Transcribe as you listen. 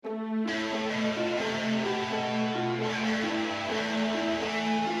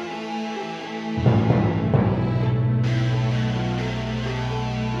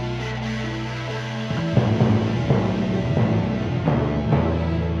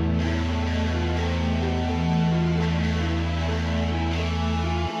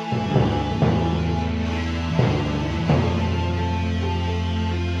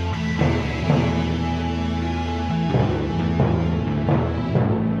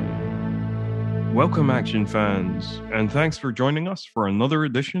Welcome, action fans, and thanks for joining us for another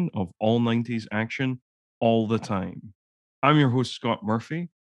edition of All 90s Action All the Time. I'm your host, Scott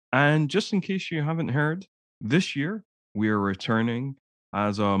Murphy, and just in case you haven't heard, this year we are returning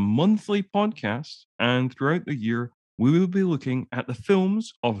as a monthly podcast, and throughout the year, we will be looking at the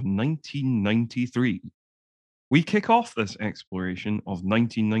films of 1993. We kick off this exploration of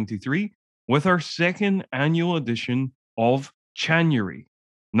 1993 with our second annual edition of January.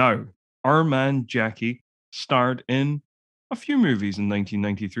 Now, our man Jackie starred in a few movies in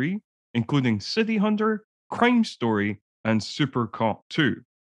 1993, including City Hunter, Crime Story, and Super Cop 2.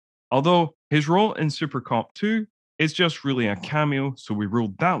 Although his role in Super Cop 2 is just really a cameo, so we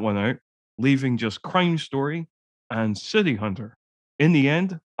ruled that one out, leaving just Crime Story and City Hunter. In the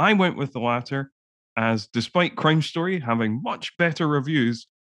end, I went with the latter, as despite Crime Story having much better reviews,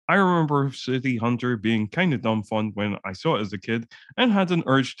 I remember City Hunter being kind of dumb fun when I saw it as a kid and had an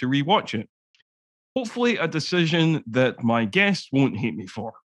urge to rewatch it. Hopefully, a decision that my guest won't hate me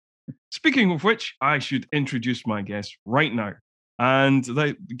for. Speaking of which, I should introduce my guest right now. And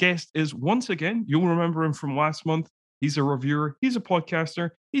the guest is once again, you'll remember him from last month. He's a reviewer, he's a podcaster,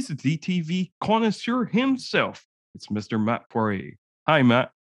 he's a DTV connoisseur himself. It's Mr. Matt Poirier. Hi,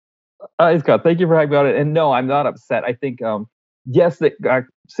 Matt. Hi, Scott. Thank you for having me on it. And no, I'm not upset. I think, yes, the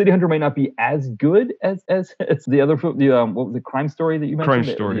City Hunter might not be as good as the other film, what was the Crime Story that you mentioned?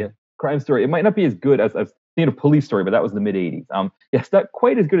 Crime Story. Crime Story. It might not be as good as thinking of Police Story, but that was the mid '80s. Yes, not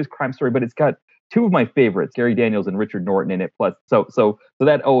quite as good as Crime Story, but it's got two of my favorites, Gary Daniels and Richard Norton in it. Plus, so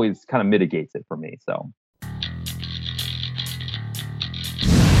that always kind of mitigates it for me. So.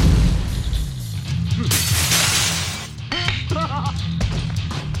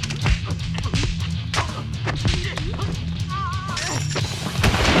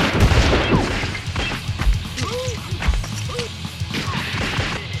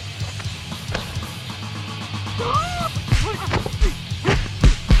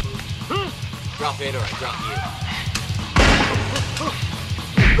 Drop it or I drop you.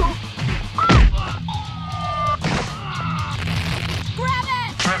 Grab it!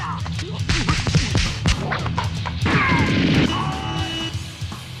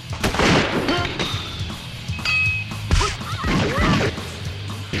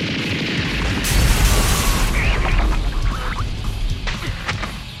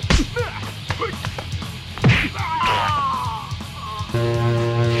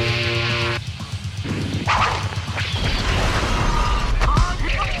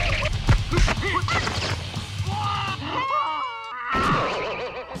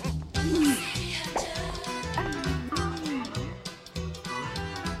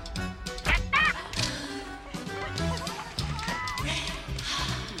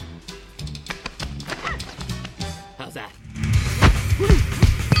 How's that?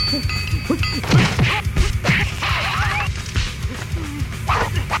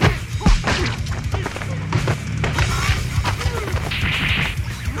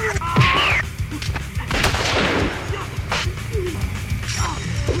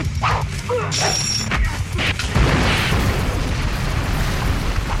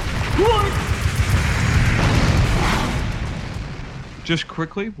 Just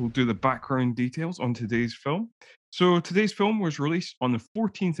quickly, we'll do the background details on today's film. So today's film was released on the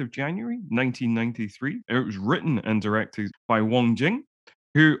 14th of January, 1993. It was written and directed by Wong Jing,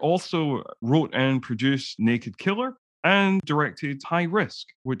 who also wrote and produced Naked Killer and directed High Risk,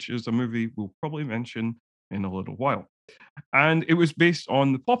 which is a movie we'll probably mention in a little while. And it was based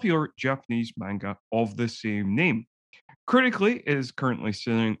on the popular Japanese manga of the same name. Critically, it is currently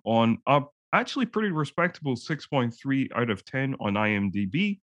sitting on a actually pretty respectable 6.3 out of 10 on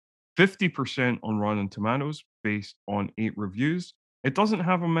IMDb, 50% on Rotten Tomatoes based on 8 reviews. It doesn't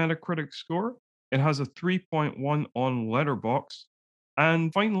have a Metacritic score. It has a 3.1 on Letterboxd.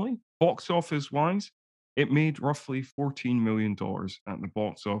 And finally, box office wise, it made roughly $14 million at the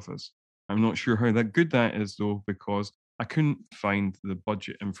box office. I'm not sure how that good that is though, because I couldn't find the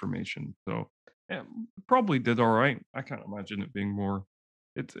budget information. So yeah, probably did all right. I can't imagine it being more.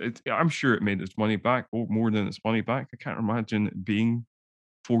 I'm sure it made its money back, or more than its money back. I can't imagine it being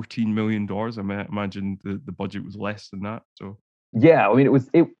 $14 million. I imagine the budget was less than that. So Yeah, I mean,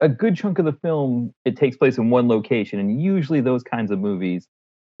 a good chunk of the film. It takes place in one location, and usually those kinds of movies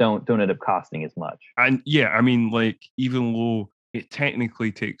don't end up costing as much. and yeah, I mean, like even though it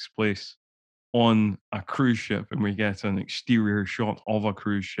technically takes place on a cruise ship, and we get an exterior shot of a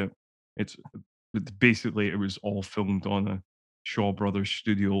cruise ship, basically it was all filmed on a Shaw Brothers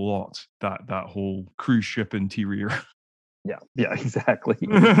studio lot. That whole cruise ship interior. Yeah, exactly.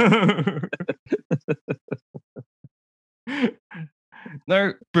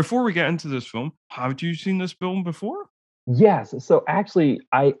 Now, before we get into this film, have you seen this film before? Yes. So actually,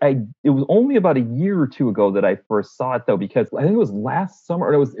 I it was only about a year or two ago that I first saw it though, because I think it was last summer.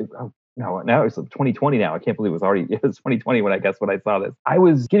 Or no, now it's 2020 now. I can't believe it was 2020 when I saw this. I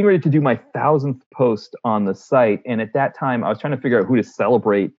was getting ready to do my 1,000th post on the site, and at that time, I was trying to figure out who to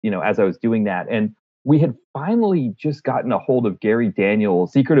celebrate. As I was doing that, and we had finally just gotten a hold of Gary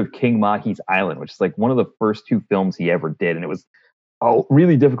Daniels' Secret of King Mahi's Island, which is like one of the first two films he ever did, and it was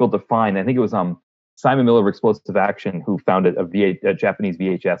really difficult to find. I think it was Simon Miller of Explosive Action who found a Japanese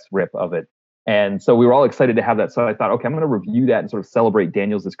VHS rip of it. And so we were all excited to have that. So I thought, okay, I'm going to review that and sort of celebrate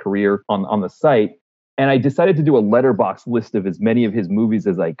Daniels' career on the site. And I decided to do a letterbox list of as many of his movies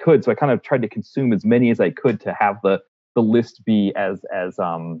as I could. So I kind of tried to consume as many as I could to have the list be as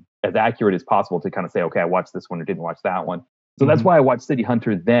accurate as possible to kind of say, okay, I watched this one or didn't watch that one. So that's why I watched City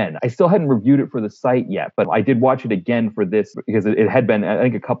Hunter then. I still hadn't reviewed it for the site yet, but I did watch it again for this because it had been, I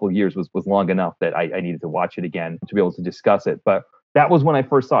think a couple of years was long enough that I needed to watch it again to be able to discuss it. But that was when I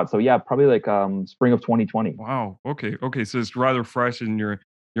first saw it. So yeah, probably like spring of 2020. Wow. Okay. So it's rather fresh in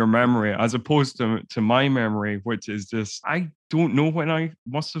your memory as opposed to my memory, which is just, I don't know when I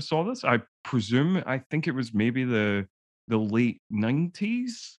must have saw this. I think it was maybe the late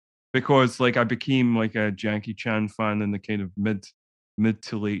 90s, because like I became like a Jackie Chan fan in the kind of mid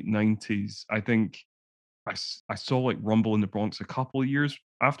to late 90s. I think I saw like Rumble in the Bronx a couple of years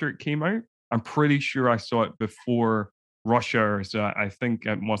after it came out. I'm pretty sure I saw it before Rush Hour, so I think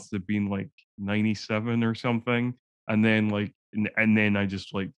it must have been like 97 or something. And then and then I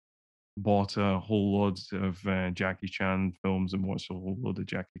just like bought a whole load of Jackie Chan films and watched a whole load of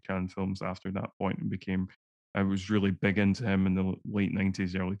Jackie Chan films after that point, and I was really big into him in the late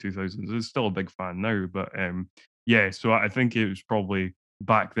 90s, early 2000s. I'm still a big fan now, but yeah, so I think it was probably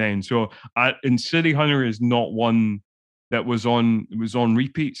back then. So and City Hunter is not one that was on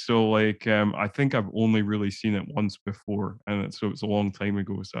repeat. So like I think I've only really seen it once before, and so it's a long time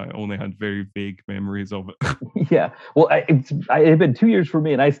ago. So I only had very vague memories of it. Yeah. Well, it had been 2 years for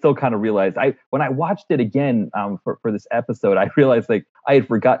me, and I still kind of realized when I watched it again for this episode, I realized like I had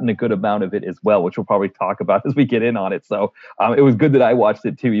forgotten a good amount of it as well, which we'll probably talk about as we get in on it. So it was good that I watched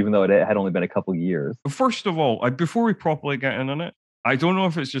it too, even though it had only been a couple years. First of all, before we properly get in on it, I don't know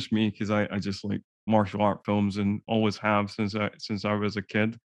if it's just me because I just like martial art films and always have since I was a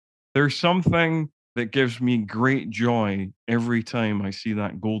kid. There's something that gives me great joy every time I see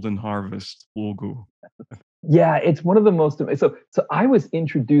that Golden Harvest logo. Yeah, it's one of the most. So I was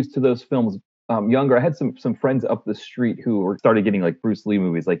introduced to those films younger. I had some friends up the street who started getting like Bruce Lee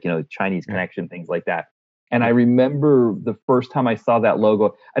movies, like Chinese Connection, things like that. And I remember the first time I saw that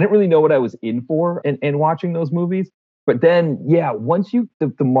logo, I didn't really know what I was in for in watching those movies. But then, yeah, once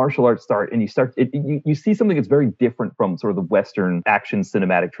the martial arts start and you see something that's very different from sort of the Western action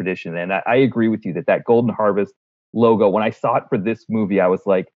cinematic tradition. And I agree with you that Golden Harvest logo, when I saw it for this movie, I was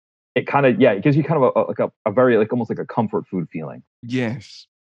like, it kind of, yeah, it gives you kind of a very, like almost like a comfort food feeling. Yes.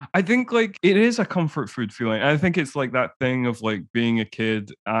 I think like it is a comfort food feeling. I think it's like that thing of like being a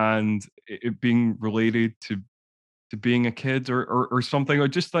kid and it being related to being a kid or something, or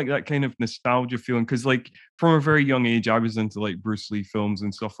just like that kind of nostalgia feeling. Because like from a very young age, I was into like Bruce Lee films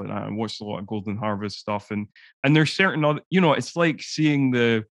and stuff like that, and watched a lot of Golden Harvest stuff. And there's certain other, it's like seeing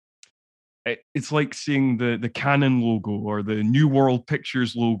the Canon logo or the New World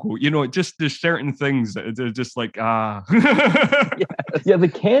Pictures logo. There's certain things that are just like yeah.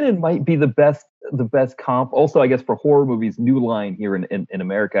 The Canon might be the best comp. Also, I guess for horror movies, New Line here in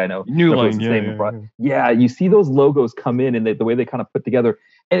America, I know New Line. Yeah, you see those logos come in and the way they kind of put together.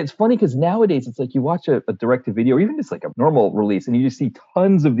 And it's funny because nowadays it's like you watch a direct to video or even just like a normal release, and you just see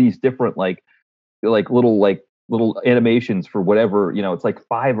tons of these different like little animations for whatever, it's like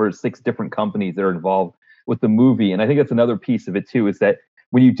 5 or 6 different companies that are involved with the movie. And I think that's another piece of it too, is that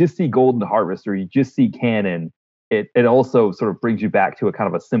when you just see Golden Harvest or you just see Canon, it also sort of brings you back to a kind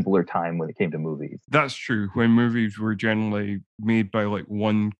of a simpler time when it came to movies. That's true. When movies were generally made by like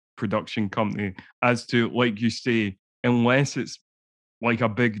one production company, as to, like you say, unless it's like a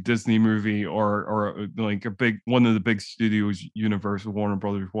big Disney movie or like one of the big studios, Universal, Warner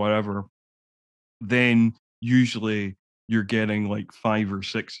Brothers, whatever, then usually you're getting like 5 or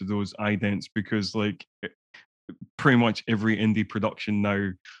 6 of those idents, because like pretty much every indie production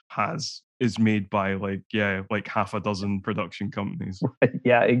now is made by like half a dozen production companies.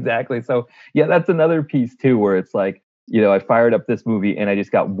 Yeah, exactly. So yeah, that's another piece too, where it's like, I fired up this movie and I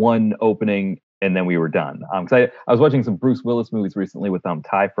just got one opening and then we were done. Because I was watching some Bruce Willis movies recently with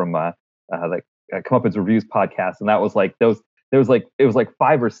Ty from like Come Up As Reviews podcast, and that was like those there was like it was like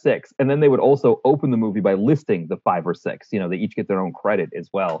 5 or 6, and then they would also open the movie by listing the 5 or 6. You know, they each get their own credit as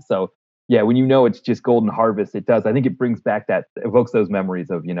well. So yeah, when you know it's just Golden Harvest, it does. I think it brings back that evokes those memories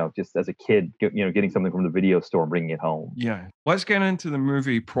of, you know, just as a kid, getting something from the video store and bringing it home. Yeah. Let's get into the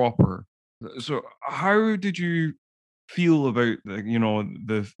movie proper. So, how did you feel about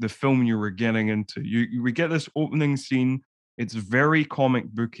the film you were getting into? We get this opening scene. It's very comic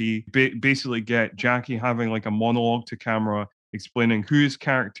booky. Basically, get Jackie having like a monologue to camera, explaining who his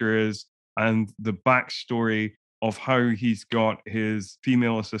character is and the backstory of how he's got his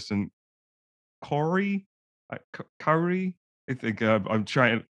female assistant Corey, Curry. I think I'm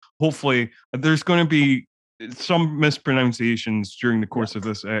trying. Hopefully, there's going to be some mispronunciations during the course of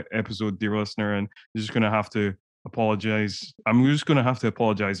this episode, dear listener, and you're just going to have to apologize. I'm just going to have to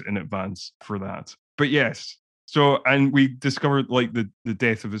apologize in advance for that. But yes, so and we discovered like the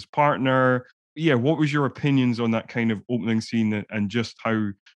death of his partner. Yeah, what was your opinions on that kind of opening scene and just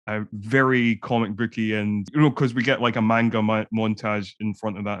how very comic booky and because we get like a manga montage in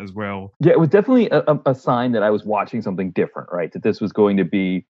front of that as well. Yeah, it was definitely a sign that I was watching something different, right? That this was going to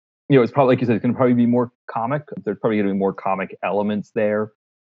be, it's probably, like you said, it's going to probably be more comic. There's probably going to be more comic elements there.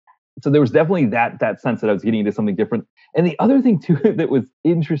 So there was definitely that sense that I was getting into something different. And the other thing too that was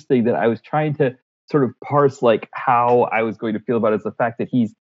interesting that I was trying to sort of parse like how I was going to feel about it is the fact that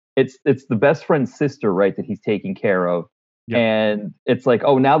it's the best friend's sister, right, that he's taking care of. Yep. And it's like,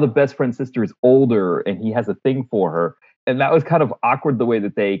 oh, now the best friend's sister is older and he has a thing for her. And that was kind of awkward the way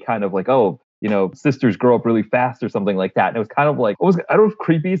that they kind of like, oh, sisters grow up really fast or something like that. And it was kind of like, I don't know if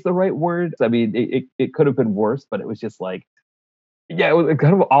creepy is the right word. I mean, it could have been worse, but it was just like, yeah, it was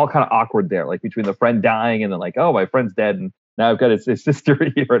kind of all kind of awkward there, like between the friend dying and then like, oh, my friend's dead and now I've got his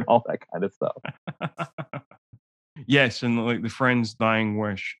sister here and all that kind of stuff. Yes, and like the friend's dying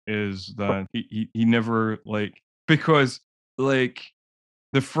wish is that he never because like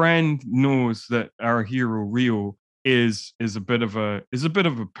the friend knows that our hero Rio is a bit of a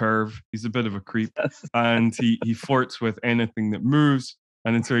perv. He's a bit of a creep, and he flirts with anything that moves.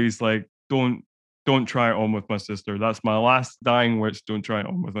 And so he's like, don't try it on with my sister. That's my last dying wish. Don't try it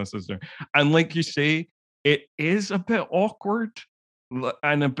on with my sister. And like you say, it is a bit awkward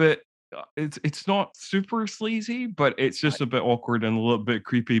and a bit. It's not super sleazy, but it's just a bit awkward and a little bit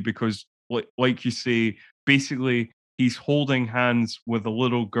creepy because, like you say, basically he's holding hands with a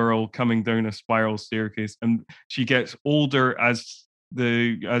little girl coming down a spiral staircase, and she gets older as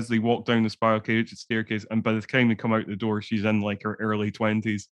they walk down the spiral staircase, and by the time they come out the door, she's in like her early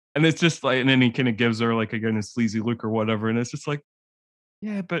 20s, and it's just like, and then he kind of gives her like again a sleazy look or whatever, and it's just like,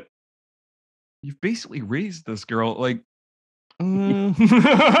 yeah, but you've basically raised this girl like.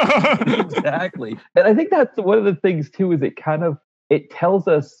 Exactly. And I think that's one of the things too, is it tells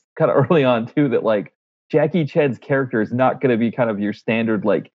us kind of early on too that like Jackie Chan's character is not going to be kind of your standard,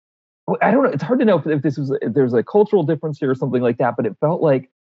 like, I don't know, it's hard to know if there's a cultural difference here or something like that, but it felt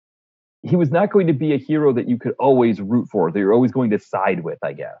like he was not going to be a hero that you could always root for, that you're always going to side with,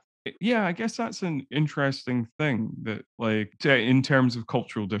 I guess. Yeah, I guess that's an interesting thing that like in terms of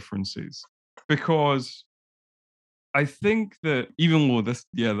cultural differences, because I think that even though this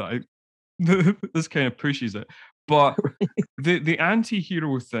kind of pushes it, but the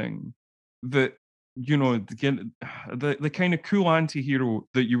anti-hero thing that the kind of cool anti-hero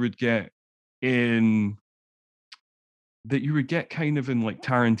that you would get kind of in like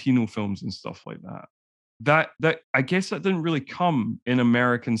Tarantino films and stuff like that. That I guess that didn't really come in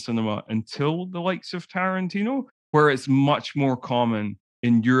American cinema until the likes of Tarantino, where it's much more common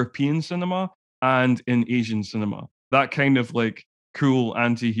in European cinema and in Asian cinema. That kind of like cool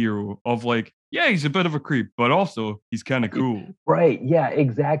anti-hero of like, yeah, he's a bit of a creep, but also he's kind of cool. Right. Yeah,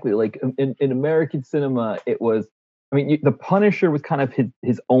 exactly. Like in American cinema, it was, I mean, the Punisher was kind of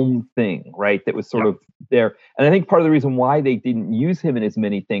his own thing, right? That was sort of there. And I think part of the reason why they didn't use him in as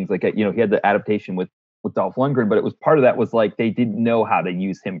many things, like, he had the adaptation with Dolph Lundgren, but it was part of that was like, they didn't know how to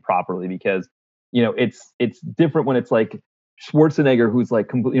use him properly because, it's different when it's like, Schwarzenegger, who's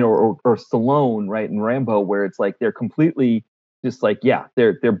like, or Stallone, right, and Rambo, where it's like they're completely just like, yeah,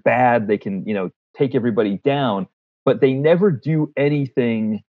 they're bad. They can, take everybody down, but they never do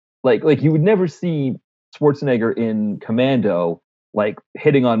anything like you would never see Schwarzenegger in Commando like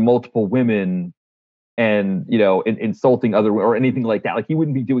hitting on multiple women and insulting other or anything like that. Like he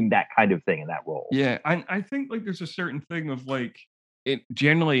wouldn't be doing that kind of thing in that role. Yeah, and I think like there's a certain thing of like it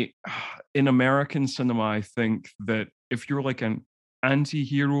generally in American cinema. I think that if you're like an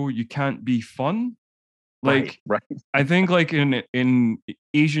anti-hero, you can't be fun. Like, right. I think like in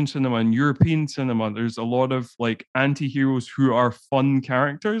Asian cinema and European cinema, there's a lot of like anti-heroes who are fun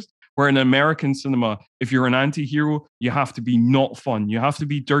characters, Where in American cinema, if you're an anti-hero, you have to be not fun. You have to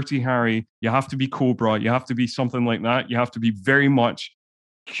be Dirty Harry. You have to be Cobra. You have to be something like that. You have to be very much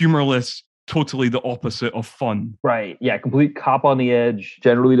humorless, totally the opposite of fun. Right. Yeah. Complete cop on the edge.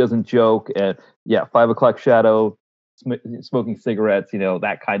 Generally doesn't joke. And yeah, 5 o'clock shadow, smoking cigarettes.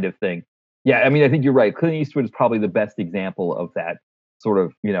 That kind of thing. Yeah. I mean, I think you're right. Clint Eastwood is probably the best example of that sort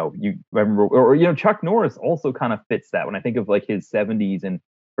of. You remember, or Chuck Norris also kind of fits that. When I think of like his 70s and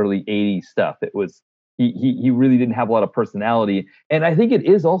early 80s stuff, it was he really didn't have a lot of personality. And I think it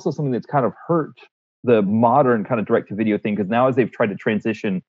is also something that's kind of hurt the modern kind of direct-to-video thing, because now as they've tried to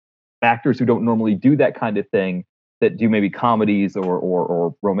transition actors who don't normally do that kind of thing, that do maybe comedies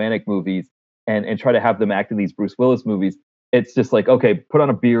or romantic movies, and try to have them act in these Bruce Willis movies, it's just like, okay, put on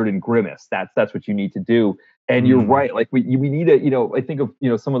a beard and grimace. That's what you need to do. And you're right. Like we need a, I think of,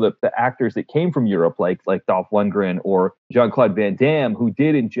 some of the actors that came from Europe, like Dolph Lundgren or Jean-Claude Van Damme, who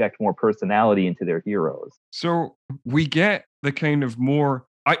did inject more personality into their heroes. So we get the kind of more,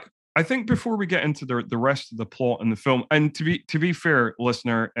 I think before we get into the rest of the plot in the film, and to be fair,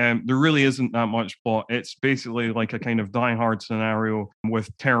 listener, there really isn't that much plot. It's basically like a kind of Die Hard scenario with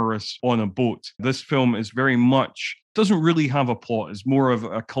terrorists on a boat. This film is very much, doesn't really have a plot. It's more of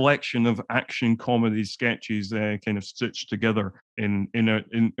a collection of action comedy sketches kind of stitched together in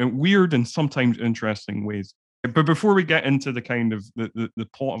weird and sometimes interesting ways. But before we get into the kind of the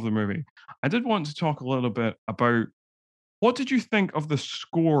plot of the movie, I did want to talk a little bit about, what did you think of the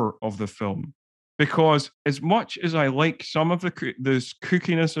score of the film? Because as much as I like some of the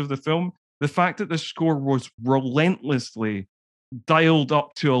kookiness of the film, the fact that the score was relentlessly dialed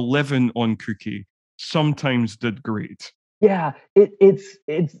up to 11 on kooky sometimes did great. Yeah, it's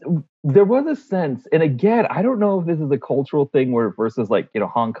there was a sense, and again, I don't know if this is a cultural thing where versus like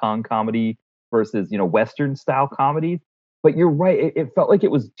Hong Kong comedy versus Western style comedies, but you're right. It felt like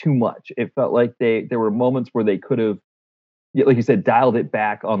it was too much. It felt like there were moments where they could have, like you said, dialed it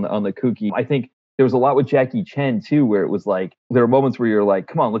back on the kooky. I think there was a lot with Jackie Chan too, where it was like there were moments where you're like,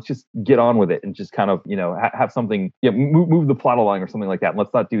 come on, let's just get on with it and just kind of have something, move the plot along or something like that. And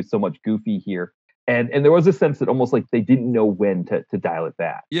let's not do so much goofy here. And there was a sense that almost like they didn't know when to dial it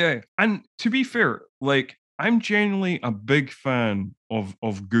back. Yeah, and to be fair, like I'm genuinely a big fan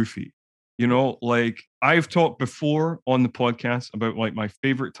of goofy. Like I've talked before on the podcast about like my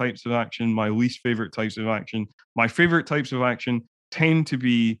favorite types of action, my least favorite types of action. My favorite types of action tend to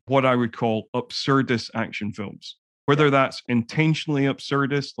be what I would call absurdist action films. Whether that's intentionally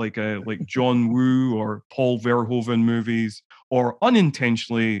absurdist, like John Woo or Paul Verhoeven movies, or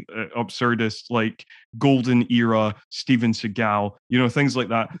unintentionally absurdist, like Golden Era Steven Seagal, things like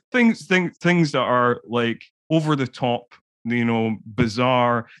that. Things that are like over the top,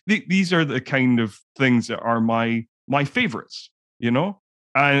 bizarre. These are the kind of things that are my favorites,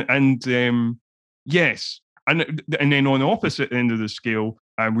 and yes, and then on the opposite end of the scale,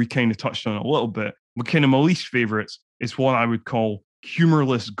 we kind of touched on it a little bit. But kind of my least favorites is what I would call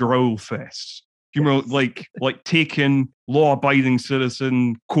humorless growl fests. Humor, like Taken, Law Abiding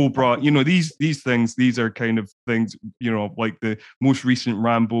Citizen, Cobra. These things. These are kind of things. Like the most recent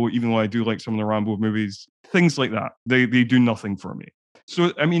Rambo. Even though I do like some of the Rambo movies, things like that. They do nothing for me.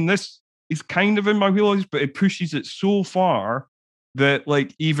 So I mean, this is kind of in my wheelhouse, but it pushes it so far that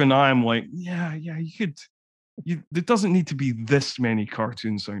like even I'm like, yeah, you could. There doesn't need to be this many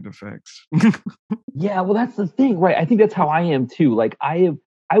cartoon sound effects. Yeah, well, that's the thing, right? I think that's how I am too. Like I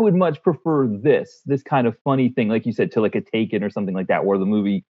would much prefer this kind of funny thing, like you said, to like a Taken or something like that, where the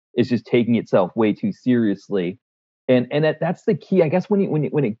movie is just taking itself way too seriously. And that's the key, I guess. When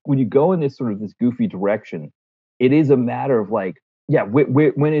you go in this sort of this goofy direction, it is a matter of like, yeah,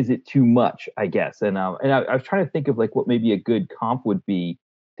 when is it too much? I guess. And I was trying to think of like what maybe a good comp would be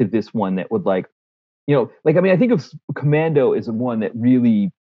to this one that would like. Like, I mean, I think of Commando is one that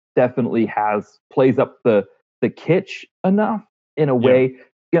really definitely plays up the kitsch enough in a way.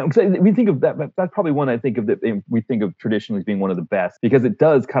 Because we think of that. That's probably one I think of that we think of traditionally as being one of the best, because it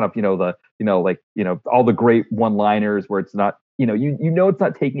does kind of, all the great one-liners where it's not, it's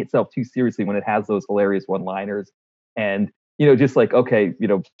not taking itself too seriously when it has those hilarious one-liners. And, just like, okay,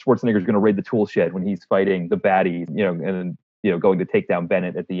 Schwarzenegger's going to raid the tool shed when he's fighting the baddies, and going to take down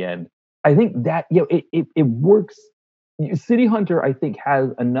Bennett at the end. I think that it works. City Hunter, I think, has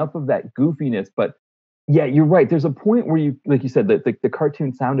enough of that goofiness, but yeah, you're right. There's a point where you, like you said, the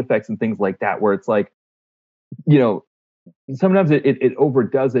cartoon sound effects and things like that, where it's like, sometimes it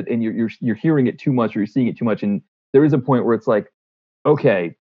overdoes it, and you're hearing it too much, or you're seeing it too much, and there is a point where it's like,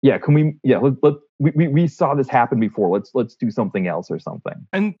 okay, Yeah, can we? Yeah, we saw this happen before. Let's do something else or something.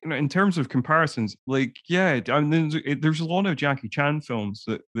 And in terms of comparisons, like yeah, I mean, there's a lot of Jackie Chan films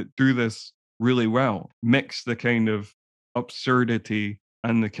that do this really well. Mix the kind of absurdity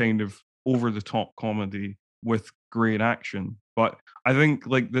and the kind of over the top comedy with great action. But I think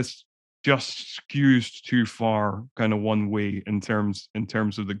like this just skews too far kind of one way in terms of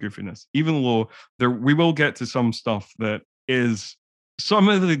the goofiness. Even though we will get to some stuff that is some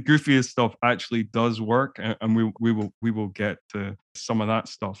of the goofiest stuff actually does work, and we will get to some of that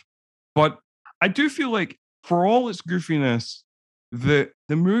stuff. But I do feel like for all its goofiness, the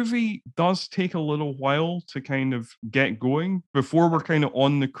movie does take a little while to kind of get going. Before we're kind of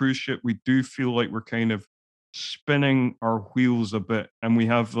on the cruise ship, we do feel like we're kind of spinning our wheels a bit, and we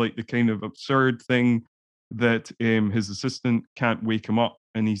have like the kind of absurd thing that his assistant can't wake him up,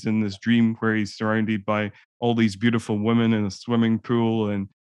 and he's in this dream where he's surrounded by all these beautiful women in a swimming pool,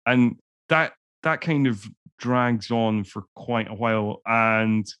 and that kind of drags on for quite a while.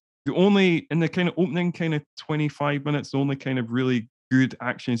 And the only in the kind of opening kind of 25 minutes, the only kind of really good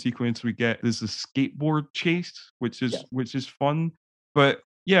action sequence we get is a skateboard chase, which is Yeah. which is fun. But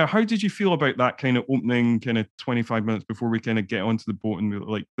yeah, how did you feel about that kind of opening kind of 25 minutes before we kind of get onto the boat and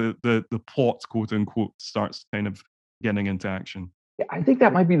like the plot, quote unquote, starts kind of getting into action? Yeah, I think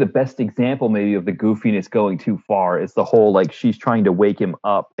that might be the best example, maybe, of the goofiness going too far. Is the whole like she's trying to wake him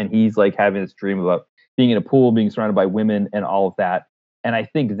up, and he's like having this dream about being in a pool, being surrounded by women, and all of that. And I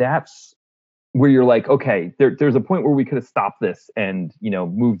think that's where you're like, okay, there's a point where we could have stopped this and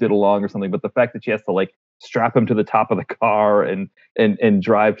moved it along or something. But the fact that she has to like strap him to the top of the car and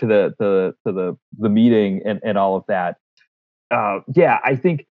drive to the meeting and all of that. Yeah, I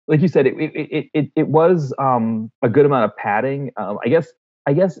think, like you said, it was a good amount of padding. I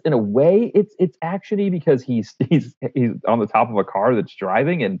guess in a way it's actiony because he's on the top of a car that's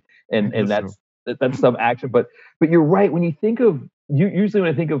driving and that's some action. But you're right, when you think of usually when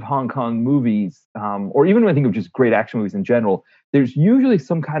I think of Hong Kong movies, or even when I think of just great action movies in general, there's usually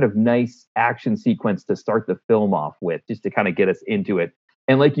some kind of nice action sequence to start the film off with, just to kind of get us into it.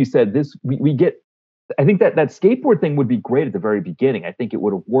 And like you said, this we get. I think that skateboard thing would be great at the very beginning. I think it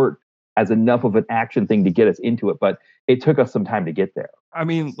would have worked as enough of an action thing to get us into it, but it took us some time to get there. I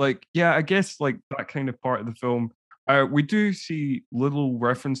mean, like, yeah, I guess like that kind of part of the film, we do see little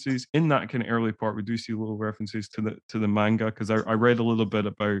references in that kind of early part. We do see little references to the manga because I read a little bit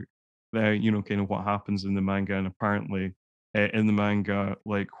about the kind of what happens in the manga, and apparently in the manga,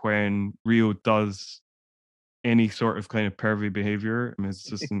 like when Rio does any sort of kind of pervy behavior, and his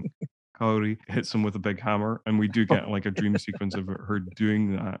assistant Kaori hits him with a big hammer, and we do get like a dream sequence of her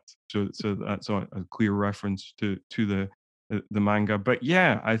doing that. So that's a clear reference to the manga. But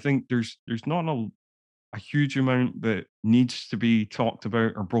yeah, I think there's not a huge amount that needs to be talked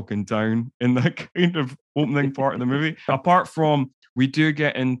about or broken down in that kind of opening part of the movie. Apart from we do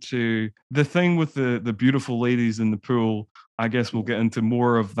get into the thing with the beautiful ladies in the pool. I guess we'll get into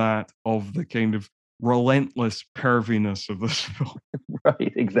more of that, of the kind of relentless perviness of this film.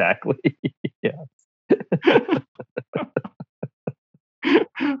 Right, exactly. Yeah.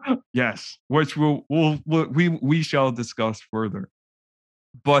 Yes, which we shall discuss further.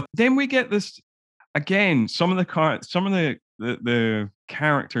 But then we get this again. Some of the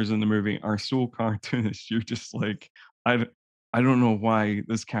characters in the movie are so cartoonish. You're just like, I don't know why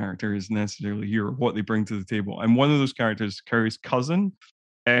this character is necessarily here or what they bring to the table. And one of those characters is Carrie's cousin,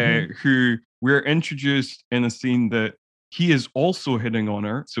 who we're introduced in a scene that he is also hitting on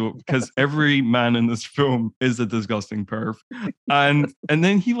her. So because every man in this film is a disgusting perv, and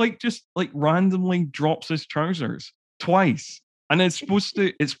then he like just like randomly drops his trousers twice, and it's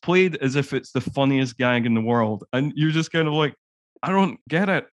played as if it's the funniest gag in the world, and you're just kind of like, I don't get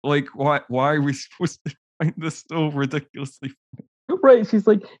it. Like why are we supposed to find this so ridiculously? Right. She's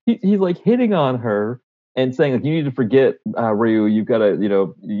like he's like hitting on her and saying like, you need to forget, Ryu, you've got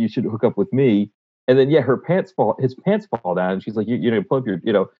to, you should hook up with me. And then yeah, his pants fall down, and she's like, pull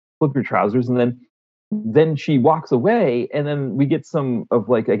up your trousers, and then she walks away, and then we get some of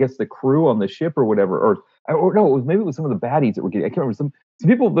like, I guess, the crew on the ship or whatever, or no, maybe it was some of the baddies that were getting, I can't remember, some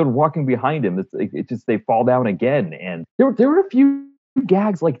people that were walking behind him. It just, they fall down again, and there were a few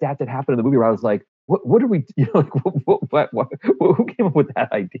gags like that happened in the movie where I was like, what are we, like, who came up with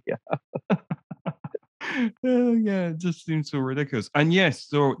that idea? Yeah, it just seems so ridiculous. And yes,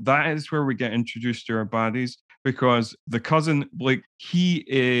 so that is where we get introduced to our baddies, because the cousin, like,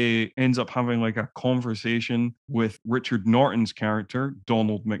 he ends up having like a conversation with Richard Norton's character,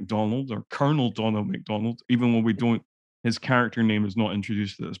 Donald McDonald, or Colonel Donald McDonald, even when we don't, his character name is not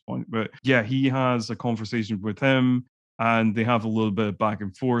introduced at this point. But yeah, he has a conversation with him, and they have a little bit of back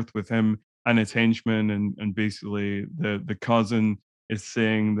and forth with him and his henchman, and basically the cousin is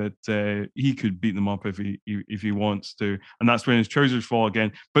saying that he could beat them up if he wants to, and that's when his trousers fall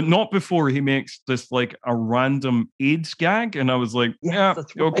again, but not before he makes this like a random AIDS gag, and I was like, Yes, yeah,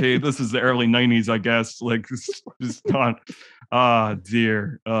 that's right. okay, this is the early '90s, I guess. Like, it's not. Ah,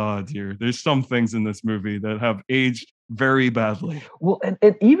 dear, oh dear. There's some things in this movie that have aged very badly. Well, and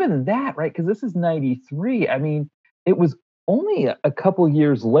even that, right? Because this is '93. I mean, it was only a couple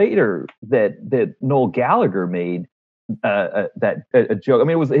years later that Noel Gallagher made a joke. I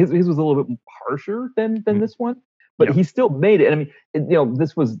mean, it was his was a little bit harsher than this one, but Yeah. he still made it. And I mean,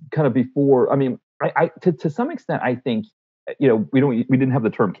 this was kind of before. I mean, to some extent, I think we didn't have the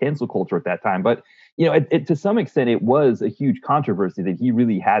term cancel culture at that time, but to some extent, it was a huge controversy that he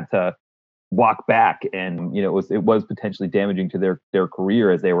really had to walk back, and it was potentially damaging to their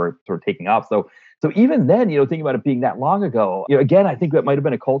career as they were sort of taking off. So even then, thinking about it being that long ago, again, I think that might have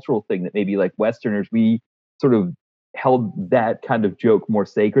been a cultural thing that maybe like Westerners, we sort of held that kind of joke more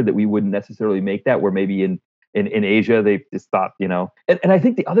sacred, that we wouldn't necessarily make that, where maybe in Asia they just thought, and I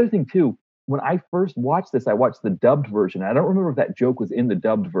think the other thing too, when I first watched this, I watched the dubbed version. I don't remember if that joke was in the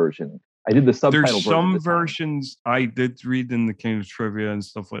dubbed version. I did the subtitle There's version. some this time. versions I did read in the kind of trivia and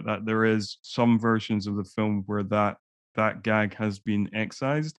stuff like that. There is some versions of the film where that gag has been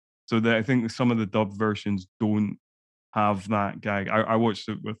excised, so that I think some of the dubbed versions don't have that gag. I watched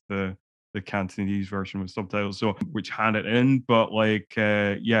it with the Cantonese version with subtitles, so which had it in, but like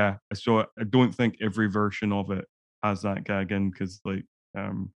yeah, so I don't think every version of it has that gag in, because like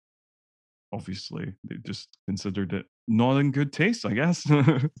obviously they just considered it not in good taste, I guess,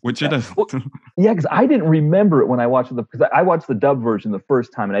 which it is. Well, yeah, because I didn't remember it when I watched because I watched the dub version the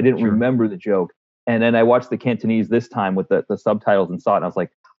first time and I didn't Sure. remember the joke, and then I watched the Cantonese this time with the subtitles and saw it, and I was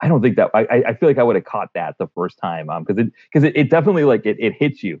like, I don't think that I feel like I would have caught that the first time, because it definitely like it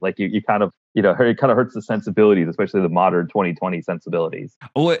hits you, like you kind of it kind of hurts the sensibilities, especially the modern 2020 sensibilities.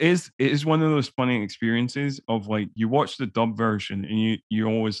 Well, it is one of those funny experiences of like you watch the dub version and you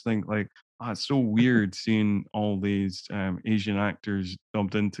always think like, it's so weird seeing all these Asian actors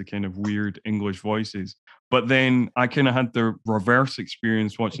dubbed into kind of weird English voices. But then I kind of had the reverse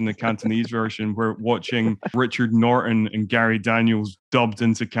experience watching the Cantonese version, where watching Richard Norton and Gary Daniels dubbed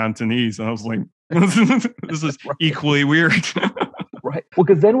into Cantonese, and I was like, this is equally weird. Right. Well,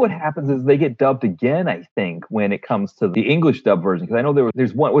 because then what happens is they get dubbed again, I think, when it comes to the English dub version. Because I know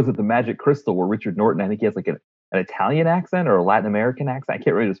there's one, was it The Magic Crystal, where Richard Norton, I think he has like an Italian accent or a Latin American accent. I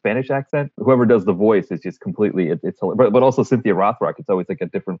can't read a Spanish accent. Whoever does the voice is just completely, but also Cynthia Rothrock. It's always like a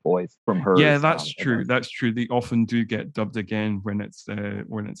different voice from her. Yeah, that's true. That's true. They often do get dubbed again when it's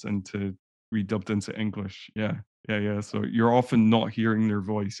into redubbed into English. Yeah. So you're often not hearing their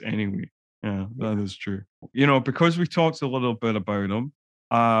voice anyway. Yeah, that is true. Because we talked a little bit about him,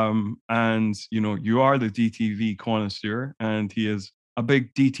 and you are the DTV connoisseur, and he is a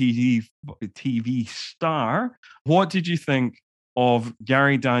big DTV TV star. What did you think of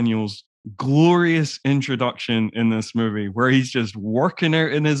Gary Daniels' glorious introduction in this movie, where he's just working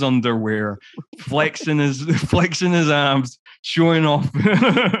out in his underwear, flexing his abs, showing off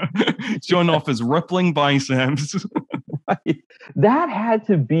his rippling biceps? Right. That had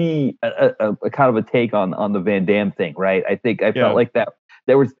to be a kind of a take on the Van Damme thing, right? I think I felt like that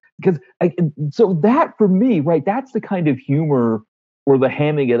there was, because so that for me, right, that's the kind of humor or the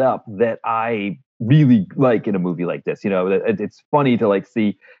hamming it up that I really like in a movie like this. It's funny to like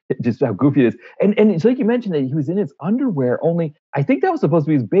see just how goofy it is. And it's like you mentioned that he was in his underwear, only I think that was supposed to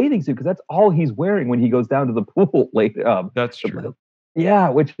be his bathing suit, because that's all he's wearing when he goes down to the pool. Like, that's true. Yeah,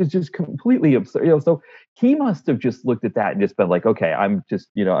 which is just completely absurd. So he must have just looked at that and just been like, okay, I'm just,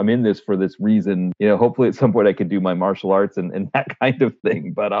 I'm in this for this reason. Hopefully at some point I could do my martial arts and that kind of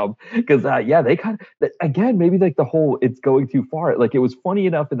thing. But because yeah, they kind of, again, maybe like the whole it's going too far. Like it was funny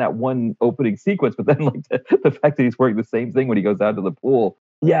enough in that one opening sequence, but then like the fact that he's wearing the same thing when he goes down to the pool.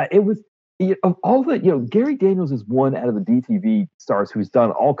 Yeah, it was. Of all the, Gary Daniels is one out of the DTV stars who's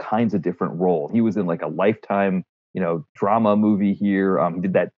done all kinds of different roles. He was in like a Lifetime drama movie here. He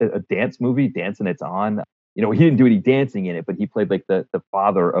did that a dance movie, Dance and It's On. He didn't do any dancing in it, but he played like the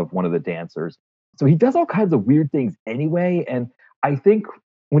father of one of the dancers. So he does all kinds of weird things anyway. And I think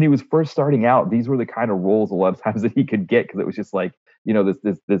when he was first starting out, these were the kind of roles a lot of times that he could get, because it was just like,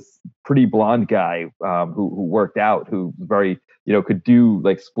 this pretty blonde guy who worked out, who very, could do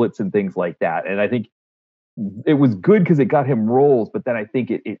like splits and things like that. And I think it was good because it got him roles, but then I think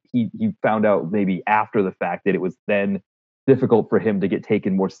he found out maybe after the fact that it was then difficult for him to get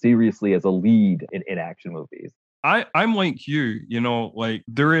taken more seriously as a lead in action movies. I'm like you, like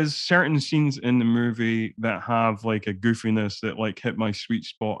there is certain scenes in the movie that have like a goofiness that like hit my sweet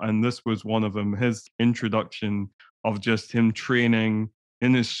spot, and this was one of them. His introduction of just him training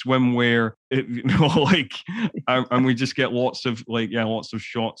in his swimwear, like, and we just get lots of lots of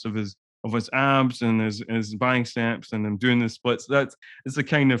shots of his abs and his biceps and him doing the splits. It's the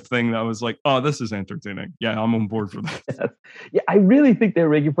kind of thing that I was like, oh, this is entertaining. Yeah, I'm on board for this. Yes. Yeah, I really think they're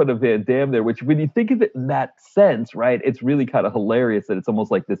making fun of Van Damme there, which when you think of it in that sense, right, it's really kind of hilarious that it's almost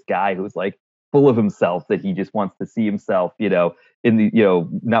like this guy who's like full of himself, that he just wants to see himself, in the,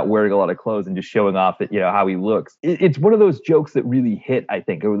 not wearing a lot of clothes and just showing off at, how he looks. It's one of those jokes that really hit, I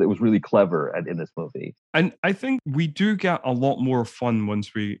think, or that was really clever in this movie. And I think we do get a lot more fun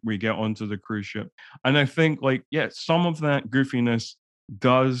once we get onto the cruise ship. And I think, like, yeah, some of that goofiness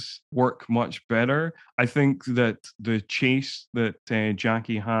does work much better. I think that the chase that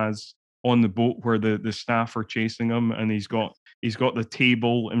Jackie has on the boat, where the staff are chasing him, and he's got the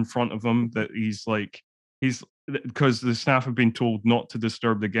table in front of him that he's because the staff have been told not to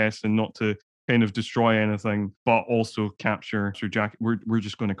disturb the guests and not to kind of destroy anything, but also capture Sir Jackie. We're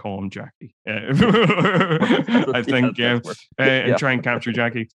just going to call him Jackie. I think, and try and capture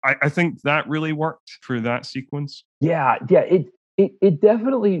Jackie. I think that really worked for that sequence. Yeah. It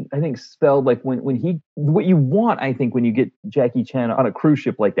definitely, I think, spelled like when he, what you want, I think, when you get Jackie Chan on a cruise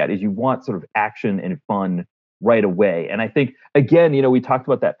ship like that, is you want sort of action and fun right away. And I think, again, we talked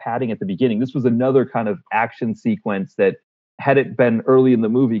about that padding at the beginning. This was another kind of action sequence that, had it been early in the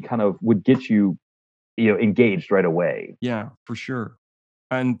movie, kind of would get you, engaged right away. Yeah, for sure.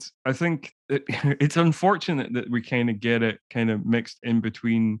 And I think it's unfortunate that we kind of get it kind of mixed in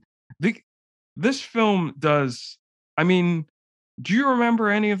between. This film does, I mean, do you remember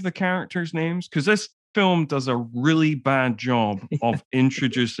any of the characters' names? Because this film does a really bad job of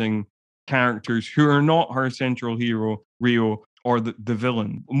introducing characters who are not her central hero, Rio, or the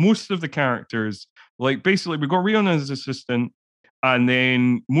villain. Most of the characters, like, basically, we got Rio as his assistant, and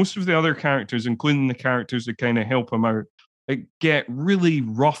then most of the other characters, including the characters that kind of help him out, like, get really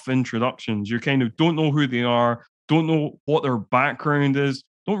rough introductions. You kind of don't know who they are, don't know what their background is,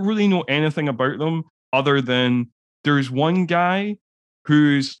 don't really know anything about them other than there's one guy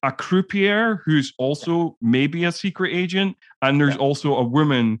who's a croupier who's also maybe a secret agent, and there's also a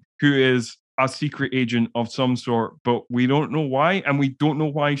woman who is a secret agent of some sort, but we don't know why, and we don't know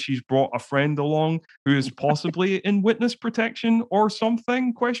why she's brought a friend along who is possibly in witness protection or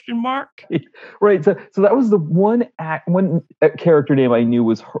something, question mark. Right. So that was the one character name I knew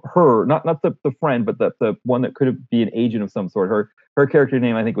was her, not the friend, but the one that could be an agent of some sort. Her character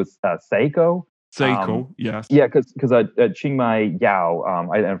name, I think, was Seiko. Seiko, yes. Yeah, because Qingmai Yao,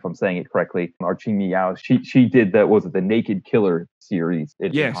 I don't know if I'm saying it correctly, or Qingmai Yao, she did the Naked Killer series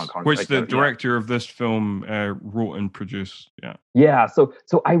in Hong Kong. Which the director of this film wrote and produced. Yeah. Yeah, so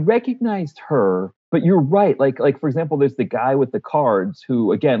I recognized her, but you're right. Like for example, there's the guy with the cards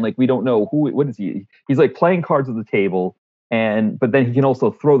who, again, like, we don't know what is he? He's like playing cards at the table. But then he can also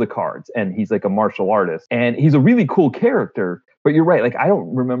throw the cards, and he's like a martial artist, and he's a really cool character. But you're right. Like, I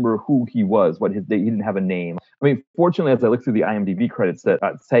don't remember who he was, he didn't have a name. I mean, fortunately, as I looked through the IMDb credits, that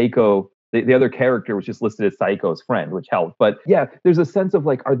Saiko, the other character, was just listed as Saiko's friend, which helped. But yeah, there's a sense of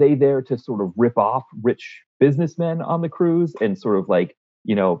like, are they there to sort of rip off rich businessmen on the cruise and sort of like,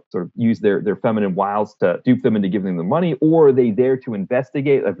 sort of use their feminine wiles to dupe them into giving them money? Or are they there to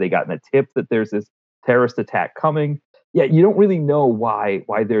investigate? Have they gotten a tip that there's this terrorist attack coming? Yeah, you don't really know why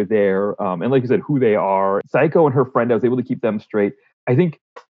they're there, and like you said, who they are. Saiko and her friend, I was able to keep them straight. I think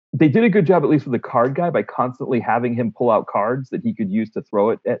they did a good job, at least with the card guy, by constantly having him pull out cards that he could use to throw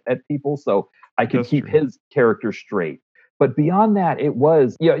it at people. So I could keep his character straight. But beyond that, it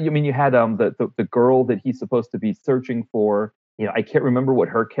was, I mean, you had the girl that he's supposed to be searching for. I can't remember what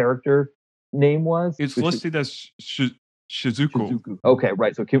her character name was. It's listed as Shizuko. Okay,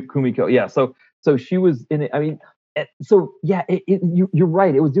 right. So Kumiko. Yeah. So she was in it. I mean. So yeah, you're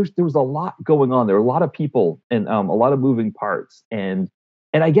right. It was there was a lot going on. There were a lot of people and a lot of moving parts, and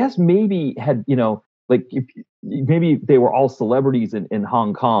I guess maybe had like maybe they were all celebrities in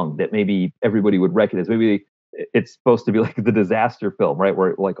Hong Kong that maybe everybody would recognize. Maybe it's supposed to be like the disaster film, right?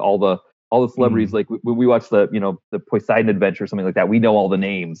 Where like all the celebrities, like when we watch the the Poseidon Adventure or something like that, we know all the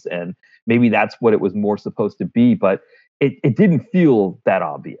names, and maybe that's what it was more supposed to be, but. It didn't feel that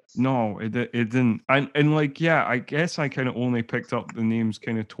obvious. No, it didn't. And like, yeah, I guess I kind of only picked up the names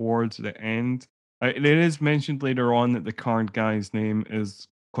kind of towards the end. It is mentioned later on that the card guy's name is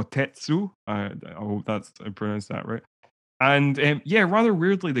Kotetsu. I hope I pronounced that right. And yeah, rather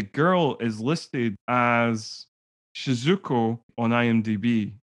weirdly, the girl is listed as Shizuko on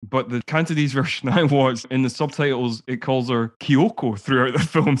IMDb. But the Cantonese version I watched, in the subtitles, it calls her Kyoko throughout the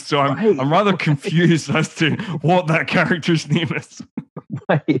film. So I'm rather confused as to what that character's name is.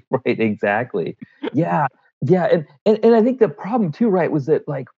 Right, exactly. Yeah, and I think the problem too, right, was that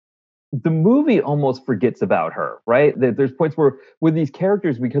like the movie almost forgets about her, right? There's points where with these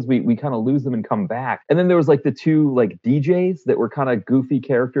characters, because we kind of lose them and come back, and then there was like the two like DJs that were kind of goofy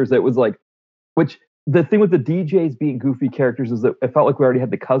characters. That was like, which the thing with the DJs being goofy characters is that it felt like we already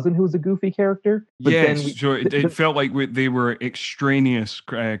had the cousin who was a goofy character. But Yes, then so it felt like they were extraneous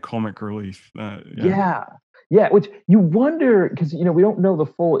comic relief. Yeah, which you wonder, because we don't know the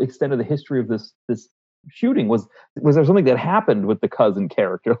full extent of the history of this shooting. Was there something that happened with the cousin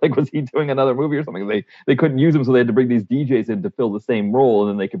character? Like, was he doing another movie or something? They couldn't use him, so they had to bring these DJs in to fill the same role,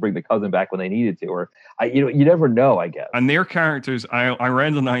 and then they could bring the cousin back when they needed to. Or you never know, I guess. And their characters, I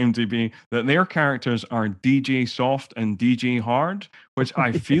read on IMDb that their characters are DJ Soft and DJ Hard, which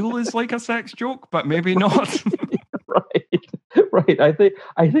I feel is like a sex joke, but maybe not. Right.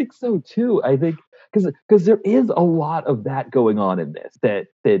 I think so too. I think because there is a lot of that going on in this. That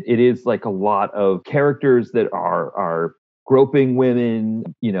it is like a lot of characters that are groping women.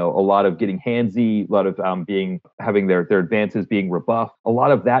 A lot of getting handsy, a lot of having their advances being rebuffed, a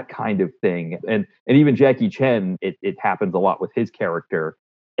lot of that kind of thing. And even Jackie Chan, it happens a lot with his character.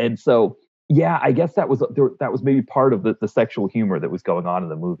 And so, yeah, I guess that was maybe part of the sexual humor that was going on in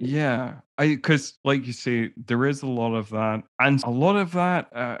the movie. Yeah, because like you say, there is a lot of that, and a lot of that.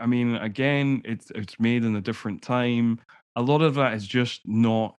 I mean, again, it's made in a different time. A lot of that is just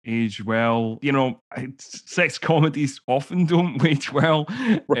not aged well. Sex comedies often don't age well,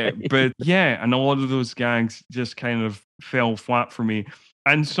 Right. but yeah, and a lot of those gags just kind of fell flat for me,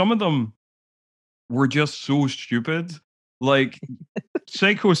 and some of them were just so stupid. Like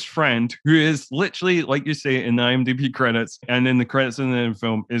Psycho's friend, who is literally, like you say, in the IMDb credits and in the credits in the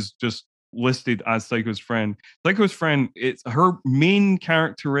film, is just listed as Psycho's friend. Psycho's friend, it's her main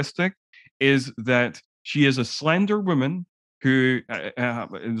characteristic is that she is a slender woman who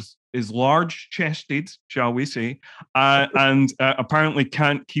is large chested, shall we say, and apparently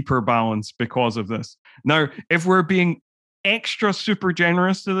can't keep her balance because of this. Now, if we're being extra super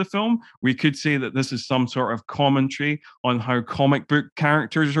generous to the film, we could say that this is some sort of commentary on how comic book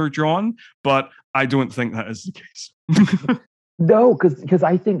characters are drawn, but I don't think that is the case. No, because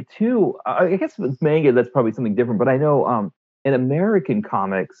I think too. I guess with manga, that's probably something different. But I know in American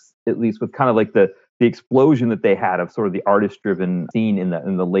comics, at least, with kind of like the explosion that they had of sort of the artist-driven scene in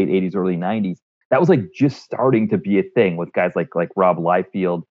the late '80s, early '90s, that was like just starting to be a thing with guys like Rob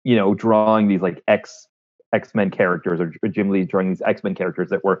Liefeld, drawing these like X-Men characters, or Jim Lee drawing these X-Men characters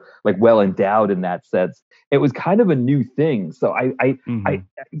that were like well endowed in that sense. It was kind of a new thing. So I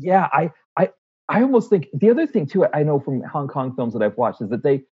almost think the other thing too, I know from Hong Kong films that I've watched, is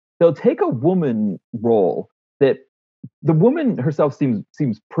that they'll take a woman role that the woman herself seems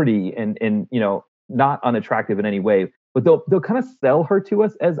pretty and not unattractive in any way, but they'll kind of sell her to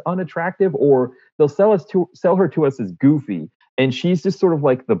us as unattractive, or they'll sell her to us as goofy. And she's just sort of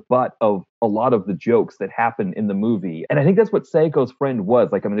like the butt of a lot of the jokes that happen in the movie. And I think that's what Seiko's friend was.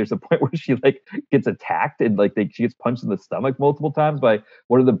 Like, I mean, there's a point where she like gets attacked and like she gets punched in the stomach multiple times by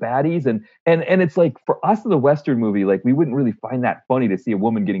one of the baddies. And it's like, for us in the Western movie, like we wouldn't really find that funny to see a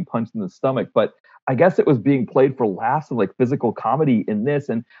woman getting punched in the stomach. But I guess it was being played for laughs and like physical comedy in this.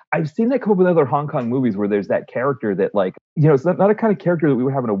 And I've seen that come up with other Hong Kong movies where there's that character that, like, it's not a kind of character that we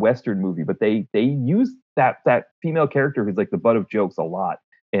would have in a Western movie, but they use that female character who's like the butt of jokes a lot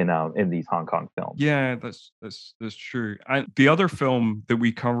in these Hong Kong films. Yeah, that's true. And the other film that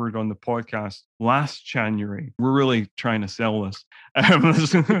we covered on the podcast last January, we're really trying to sell this.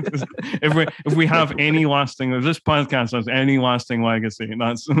 If we have any lasting, if this podcast has any lasting legacy,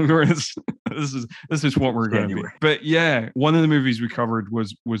 that's this is what we're going to be. But yeah, one of the movies we covered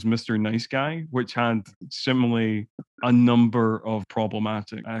was Mr. Nice Guy, which had similarly a number of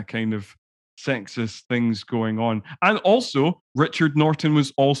problematic kind of sexist things going on. And also, Richard Norton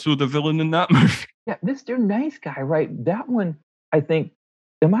was also the villain in that movie. Yeah, Mr. Nice Guy, right? That one, I think,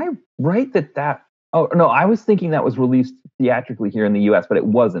 am I right that oh, no, I was thinking that was released theatrically here in the US, but it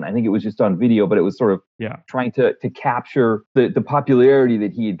wasn't. I think it was just on video, but it was sort of trying to capture the popularity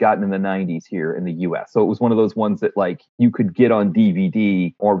that he had gotten in the 90s here in the US. So it was one of those ones that like you could get on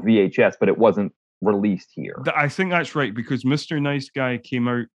DVD or VHS, but it wasn't released here. I think that's right, because Mr. Nice Guy came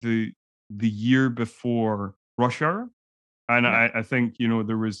out the year before Rush Hour, and I think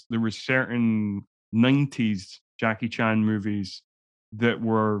there was certain 90s Jackie Chan movies that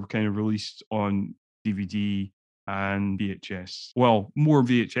were kind of released on DVD and VHS. Well, more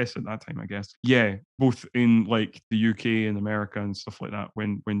VHS at that time, I guess. Yeah, both in like the UK and America and stuff like that.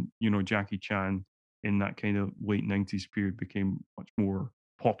 When Jackie Chan in that kind of late 90s period became much more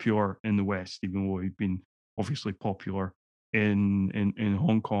popular in the West, even though he'd been obviously popular in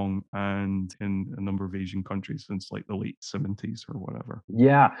Hong Kong and in a number of Asian countries since like the late 70s or whatever.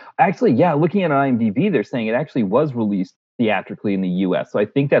 Yeah, actually, yeah. Looking at IMDb, they're saying it actually was released theatrically in the U.S. So I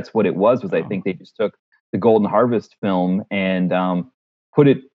think that's what it was. I think they just took the Golden Harvest film and put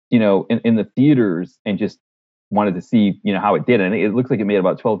it, in the theaters and just wanted to see, how it did. And it looks like it made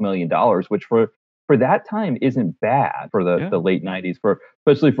about $12 million, which for that time isn't bad for the late 90s,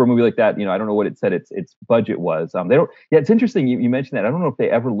 especially for a movie like that. I don't know what it said its budget was. They don't. Yeah, it's interesting you mentioned that. I don't know if they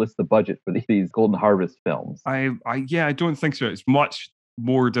ever list the budget for these Golden Harvest films. I don't think so. It's much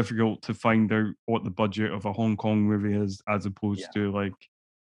more difficult to find out what the budget of a Hong Kong movie is as opposed to like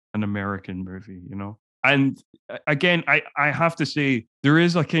an American movie, And again, I have to say there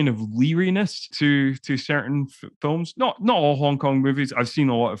is a kind of leeriness to certain films. Not all Hong Kong movies. I've seen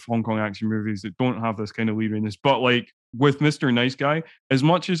a lot of Hong Kong action movies that don't have this kind of leeriness. But like with Mr. Nice Guy, as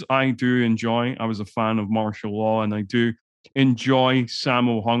much as I do enjoy, I was a fan of martial law, and I do enjoy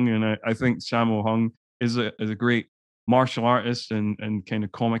Sammo Hung, and I think Sammo Hung is a great martial artist and kind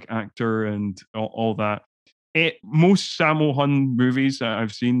of comic actor and all that. Most Sammo Hung movies that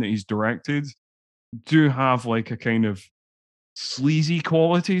I've seen that he's directed do have like a kind of sleazy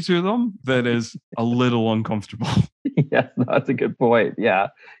quality to them that is a little uncomfortable. Yes, that's a good point. Yeah,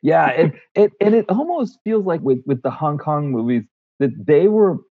 and it almost feels like with the Hong Kong movies that they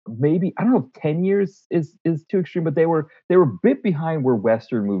were maybe, I don't know if 10 years is too extreme, but they were a bit behind where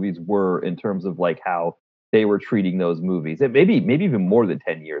Western movies were in terms of like how they were treating those movies. And maybe even more than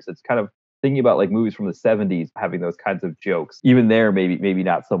 10 years. It's kind of thinking about like movies from the 70s having those kinds of jokes. Even there, maybe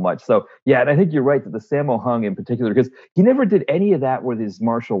not so much. So yeah, and I think you're right that the Sammo Hung in particular, because he never did any of that with his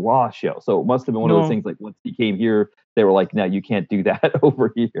martial law show. So it must have been one of those things like once he came here, they were like, no, you can't do that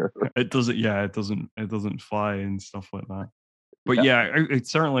over here. It doesn't fly and stuff like that. But yeah,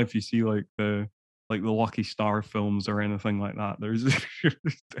 it's certainly if you see like the Lucky Star films or anything like that, there's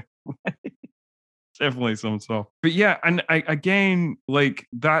definitely some stuff. But yeah, and again, like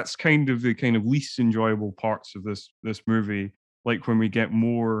that's kind of the kind of least enjoyable parts of this movie. Like when we get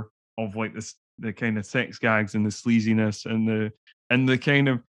more of like the kind of sex gags and the sleaziness and the kind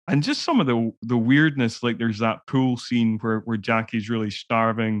of and just some of the weirdness. Like there's that pool scene where Jackie's really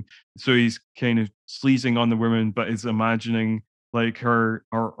starving, so he's kind of sleazing on the woman, but is imagining like her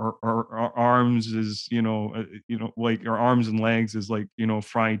arms is like her arms and legs is like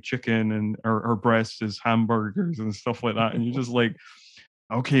fried chicken, and her breasts is hamburgers and stuff like that, and you're just like,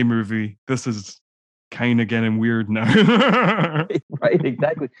 okay, movie, this is kind of getting weird now. Right,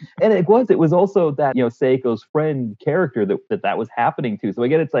 exactly. And it was also that Seiko's friend character that was happening to. So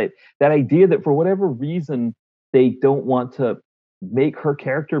again, it's like that idea that for whatever reason they don't want to make her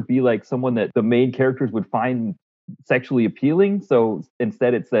character be like someone that the main characters would find sexually appealing. So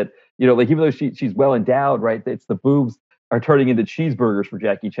instead it's that, like even though she's well endowed, right, it's the boobs are turning into cheeseburgers for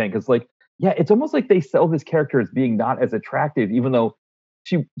Jackie Chan. Because like, yeah, it's almost like they sell this character as being not as attractive, even though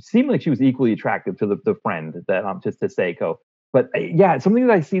she seemed like she was equally attractive to the friend that just to Seiko. But yeah, it's something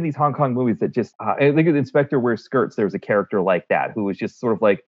that I see in these Hong Kong movies that just I think of Inspector Wears Skirts. There's a character like that who was just sort of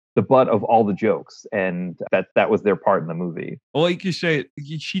like the butt of all the jokes, and that was their part in the movie. Well, like you say,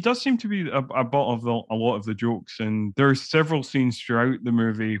 she does seem to be a butt of a lot of the jokes, and there's several scenes throughout the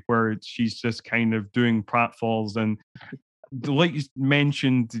movie where she's just kind of doing pratfalls, and like you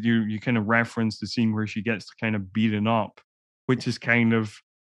mentioned, you kind of referenced the scene where she gets kind of beaten up, which is kind of,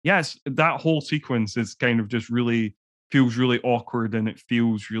 yes, that whole sequence is kind of just really feels really awkward, and it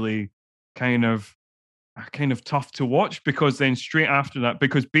feels really kind of tough to watch, because then straight after that,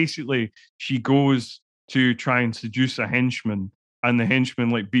 because basically she goes to try and seduce a henchman, and the henchman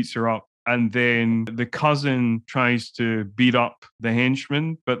like beats her up, and then the cousin tries to beat up the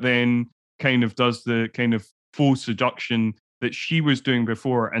henchman, but then kind of does the kind of full seduction that she was doing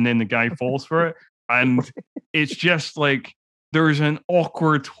before, and then the guy falls for it, and it's just like there's an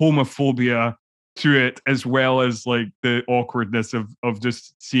awkward homophobia to it, as well as like the awkwardness of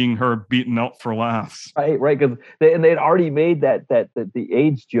just seeing her beaten up for laughs. Right, because they'd already made that the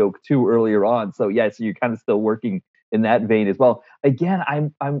age joke too earlier on. So yeah, so you're kind of still working in that vein as well. Again,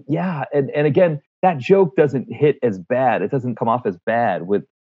 I'm yeah, and again, that joke doesn't hit as bad. It doesn't come off as bad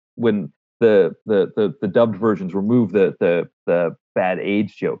when the dubbed versions remove the bad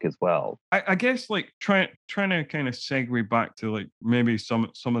age joke as well. I guess like trying to kind of segue back to like maybe some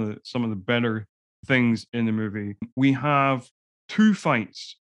of the better things in the movie. We have two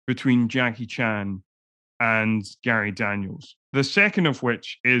fights between Jackie Chan and Gary Daniels. The second of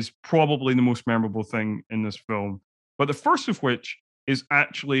which is probably the most memorable thing in this film. But the first of which is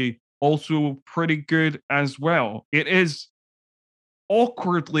actually also pretty good as well. It is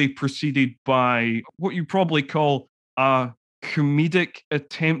awkwardly preceded by what you probably call a comedic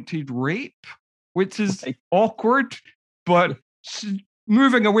attempted rape, which is Right. awkward, but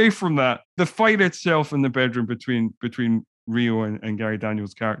moving away from that, the fight itself in the bedroom between Rio and Gary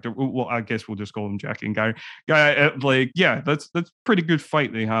Daniels' character. Well, I guess we'll just call them Jackie and Gary. That's pretty good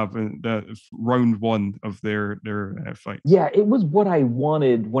fight they have in the round one of their fights. Yeah, it was what I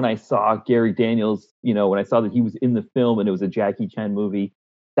wanted when I saw Gary Daniels, when I saw that he was in the film and it was a Jackie Chan movie.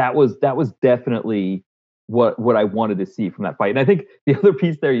 That was definitely what I wanted to see from that fight. And I think the other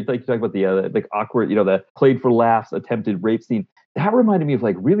piece there, you talk about the like awkward, the played for laughs attempted rape scene. That reminded me of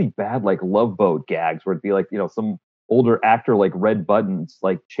like really bad like Love Boat gags where it'd be like, some older actor like Red Buttons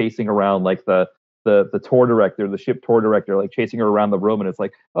like chasing around like the tour director, the ship tour director, like chasing her around the room, and it's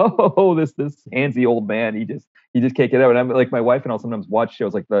like, oh, this handsy old man, he just can't get out. And I'm like, my wife and I'll sometimes watch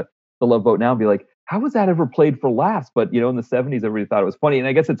shows like the Love Boat Now and be like, how was that ever played for laughs? But in the 70s, everybody thought it was funny, and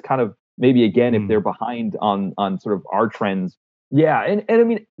I guess it's kind of maybe again if they're behind on sort of our trends. Yeah, and I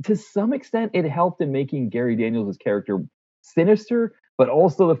mean to some extent it helped in making Gary Daniels' character sinister, but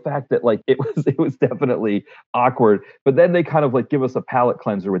also the fact that like it was definitely awkward. But then they kind of like give us a palate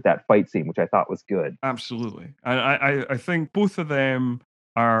cleanser with that fight scene, which I thought was good. Absolutely. And I think both of them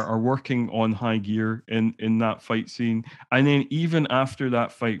are working on high gear in that fight scene. And then even after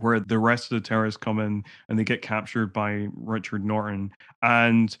that fight where the rest of the terrorists come in and they get captured by Richard Norton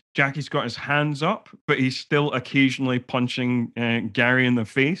and Jackie's got his hands up, but he's still occasionally punching Gary in the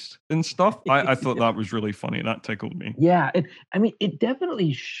face and stuff. I thought that was really funny. That tickled me. Yeah, and I mean, it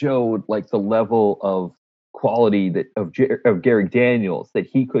definitely showed like the level of quality that of Gary Daniels that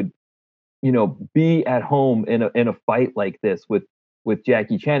he could, be at home in a fight like this with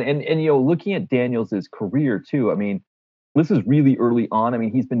Jackie Chan, and looking at Daniels' career too. I mean, this is really early on. I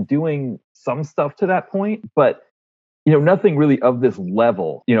mean, he's been doing some stuff to that point, but nothing really of this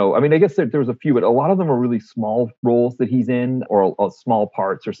level. I mean, I guess there was a few, but a lot of them are really small roles that he's in, or small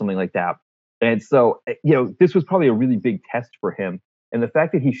parts, or something like that. And so, this was probably a really big test for him. And the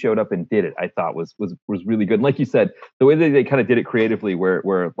fact that he showed up and did it, I thought was really good. And like you said, the way that they kind of did it creatively,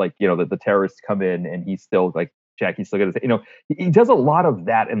 where like the terrorists come in and he's still like Jackie's still got to he does a lot of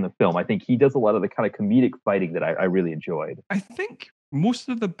that in the film. I think he does a lot of the kind of comedic fighting that I really enjoyed. I think most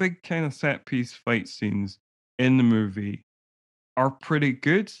of the big kind of set piece fight scenes in the movie are pretty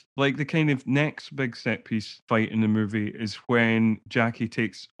good. Like the kind of next big set piece fight in the movie is when Jackie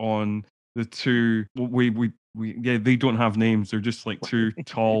takes on the two. Yeah, they don't have names. They're just like two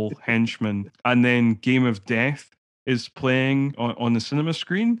tall henchmen, and then Game of Death is playing on the cinema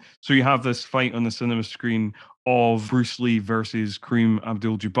screen. So you have this fight on the cinema screen of Bruce Lee versus Kareem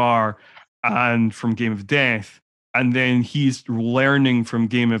Abdul-Jabbar, and from Game of Death. And then he's learning from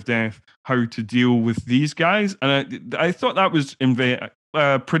Game of Death how to deal with these guys. And I thought that was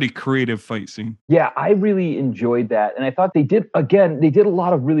a pretty creative fight scene. Yeah, I really enjoyed that. And I thought they did a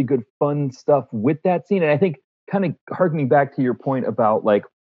lot of really good fun stuff with that scene. And I think kind of harkening back to your point about like,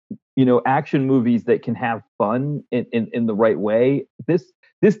 action movies that can have fun in the right way. This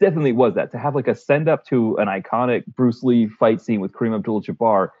definitely was that, to have like a send up to an iconic Bruce Lee fight scene with Kareem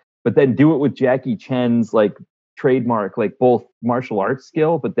Abdul-Jabbar, but then do it with Jackie Chan's like trademark, like both martial arts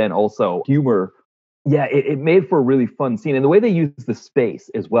skill, but then also humor. Yeah, it made for a really fun scene, and the way they used the space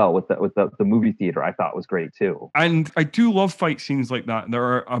as well with the movie theater, I thought was great too. And I do love fight scenes like that.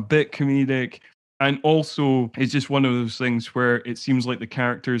 They're a bit comedic, and also it's just one of those things where it seems like the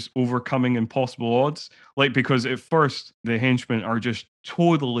character's overcoming impossible odds. Like, because at first the henchmen are just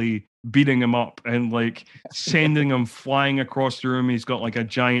totally beating him up and like sending him flying across the room. He's got like a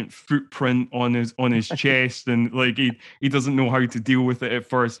giant footprint on his chest, and like he doesn't know how to deal with it at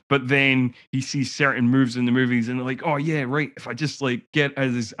first. But then he sees certain moves in the movies and like, oh yeah, right. If I just like get at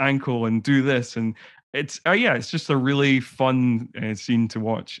his ankle and do this, and it's it's just a really fun scene to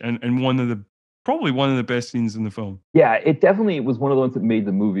watch, and probably one of the best scenes in the film. Yeah, it definitely was one of the ones that made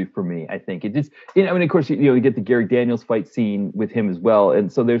the movie for me. I think it just, I mean, of course, you get the Gary Daniels fight scene with him as well,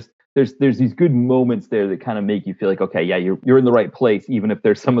 and so there's these good moments there that kind of make you feel like, okay, yeah, you're in the right place, even if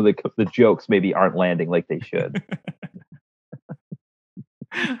there's some of the jokes maybe aren't landing like they should.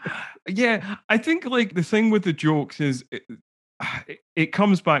 Yeah, I think like the thing with the jokes is it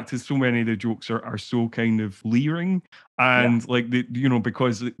comes back to so many of the jokes are so kind of leering Yeah. and like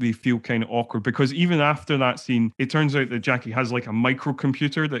because they feel kind of awkward because even after that scene it turns out that Jackie has like a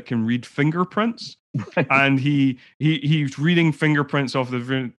microcomputer that can read fingerprints Right. and he's reading fingerprints off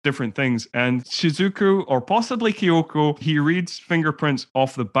the different things and Shizuku or possibly Kyoko he reads fingerprints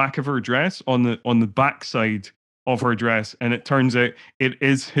off the back of her dress on the back side of her dress and it turns out it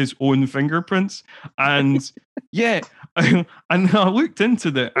is his own fingerprints and yeah and I looked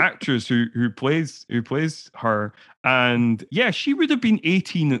into the actress who plays her, and yeah, she would have been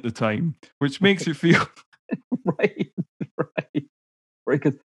 18 at the time, which makes it feel Right. Right. Right.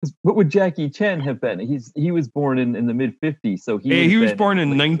 Because what would Jackie Chan have been? He was born in the mid 50s, so he would he have was been born in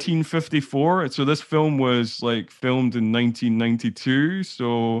like 1954, so this film was like filmed in 1992,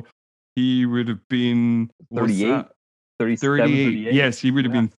 so he would have been what's 38, that? 37, 38. 38. Yes, he would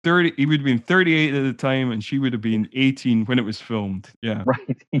have Yeah. been 30. He would have been 38 at the time, and she would have been 18 when it was filmed. Yeah.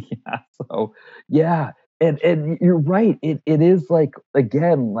 Right. Yeah. So yeah. And you're right. It is like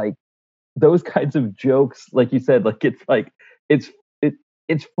again, like those kinds of jokes, like you said, like it's it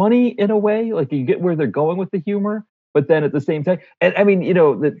it's funny in a way, like you get where they're going with the humor, but then at the same time, and I mean,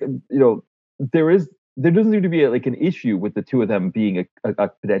 that there is there doesn't seem to be like an issue with the two of them being a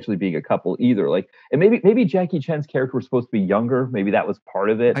potentially being a couple either. Like, and maybe Jackie Chan's character was supposed to be younger. Maybe that was part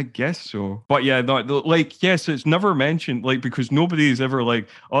of it. I guess so. But yeah, no, like, yes, it's never mentioned, like, because nobody's ever like,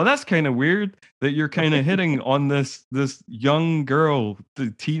 oh, that's kind of weird that you're kind of hitting on this young girl,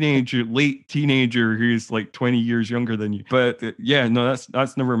 the teenager, late teenager who's like 20 years younger than you. But yeah, no,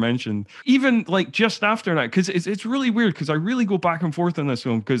 that's never mentioned. Even like just after that, because it's really weird because I really go back and forth on this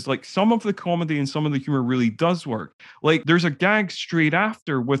film because like some of the comedy and some of the humor really does work. Like there's a gag straight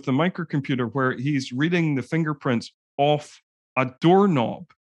after with the microcomputer where he's reading the fingerprints off a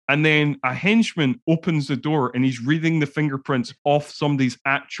doorknob and then a henchman opens the door and he's reading the fingerprints off somebody's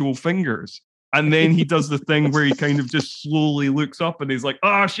actual fingers. And then he does the thing where he kind of just slowly looks up and he's like,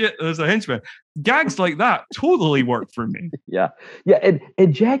 oh shit, there's a henchman. Gags like that totally work for me. Yeah, yeah,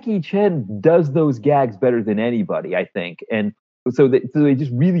 and Jackie Chan does those gags better than anybody, I think, and so they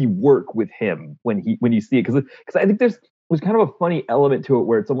just really work with him when you see it because I think there's kind of a funny element to it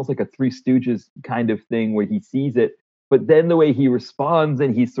where it's almost like a Three Stooges kind of thing where he sees it, but then the way he responds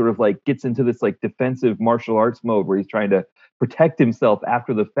and he sort of like gets into this like defensive martial arts mode where he's trying to protect himself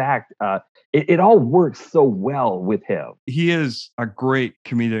after the fact. It all works so well with him. He is a great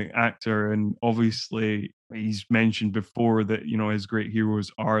comedic actor, and obviously he's mentioned before that his great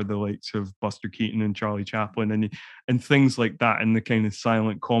heroes are the likes of Buster Keaton and Charlie Chaplin and things like that, and the kind of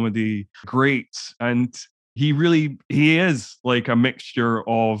silent comedy greats. And he is like a mixture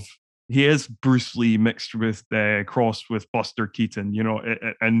of he is Bruce Lee mixed with crossed with Buster Keaton,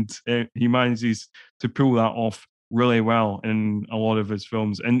 and he manages to pull that off really well in a lot of his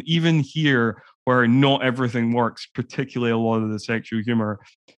films. And even here, where not everything works, particularly a lot of the sexual humor,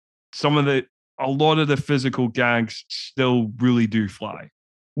 a lot of the physical gags still really do fly.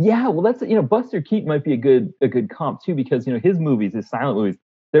 Yeah, well, that's Buster Keaton might be a good comp too because his movies, his silent movies.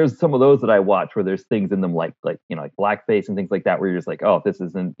 There's some of those that I watch where there's things in them like like blackface and things like that where you're just like, oh, this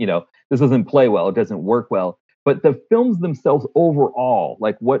doesn't play well, it doesn't work well. But the films themselves overall,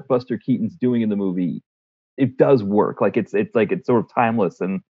 like what Buster Keaton's doing in the movie, it does work. Like it's sort of timeless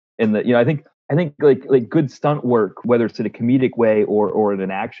and that I think like good stunt work, whether it's in a comedic way or in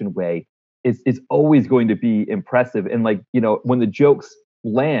an action way, is always going to be impressive. And like when the jokes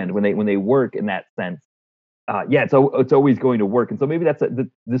land, when they work in that sense, yeah, it's always going to work. And so maybe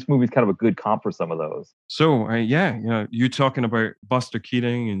this movie's kind of a good comp for some of those. So yeah, you talking about Buster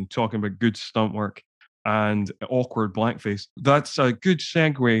Keaton and talking about good stunt work and awkward blackface. That's a good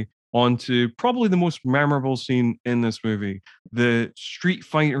segue onto probably the most memorable scene in this movie, the Street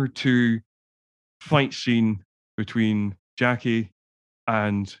Fighter 2 fight scene between Jackie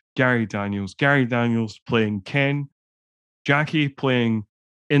and Gary Daniels. Gary Daniels playing Ken, Jackie playing,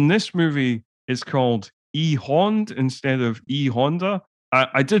 in this movie, it's called E-Hond instead of E-Honda.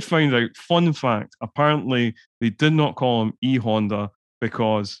 I did find out, fun fact, apparently they did not call him E-Honda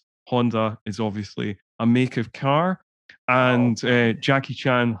because Honda is obviously a make of car. And Jackie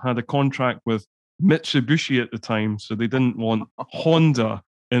Chan had a contract with Mitsubishi at the time, so they didn't want Honda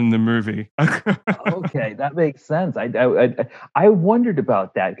in the movie. Okay, that makes sense. I wondered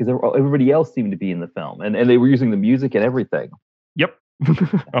about that because everybody else seemed to be in the film and they were using the music and everything. Yep.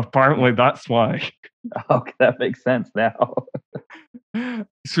 Apparently that's why. Okay, that makes sense now.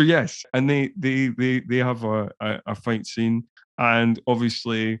 So yes, and they have a fight scene, And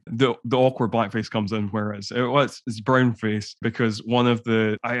obviously, the awkward blackface comes in, whereas it's brown face because one of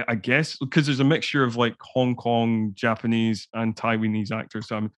the I guess because there's a mixture of like Hong Kong, Japanese, and Taiwanese actors.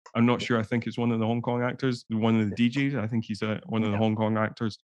 So I'm not sure. I think it's one of the Hong Kong actors, one of the DJs. I think he's one of the Hong Kong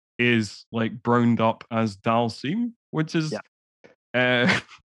actors is like browned up as Dal Sim, which is it's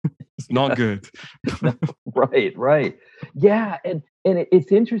not good. Right. Yeah, and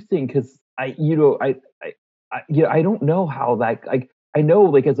it's interesting because I don't know how that I know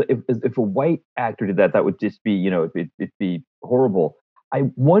like if a white actor did that, that would just be it'd be horrible. I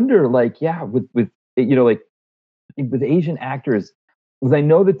wonder like with like with Asian actors, because I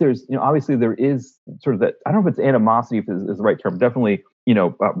know that there's obviously there is sort of that, I don't know if it's animosity if is the right term, definitely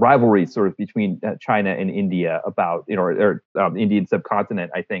rivalry sort of between China and India about or Indian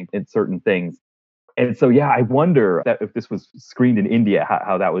subcontinent, I think, in certain things. And so, I wonder that if this was screened in India,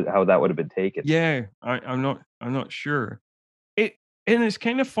 how that would have been taken. Yeah, I'm not sure. And it's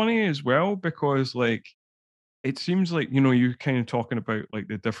kind of funny as well because like it seems like you're kind of talking about like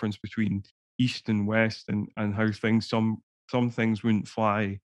the difference between East and West and how things some things wouldn't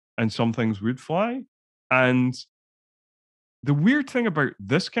fly and some things would fly. And the weird thing about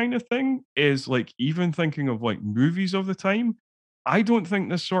this kind of thing is like even thinking of like movies of the time, I don't think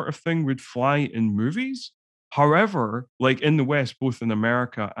this sort of thing would fly in movies. However, like in the West, both in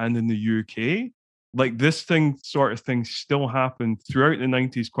America and in the UK, like this sort of thing still happened throughout the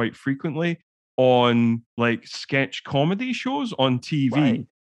 90s quite frequently on like sketch comedy shows on TV. Right.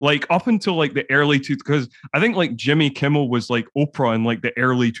 Like up until like the early because I think like Jimmy Kimmel was like Oprah in like the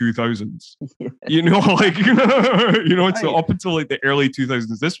early 2000s. Yeah. Like Right. So up until like the early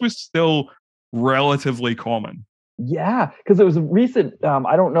 2000s, this was still relatively common. Yeah, because there was a recent.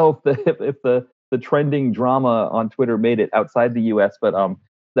 I don't know if the trending drama on Twitter made it outside the U.S., but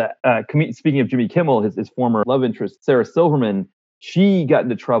speaking of Jimmy Kimmel, his former love interest Sarah Silverman, she got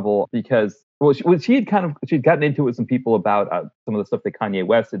into trouble because she had gotten into it with some people about some of the stuff that Kanye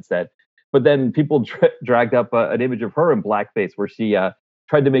West had said, but then people dragged up an image of her in blackface where she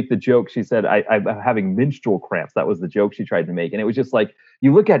tried to make the joke. She said, I'm having menstrual cramps. That was the joke she tried to make. And it was just like,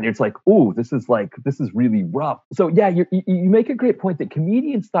 you look at it and it's like, ooh, this is really rough. So yeah, you make a great point that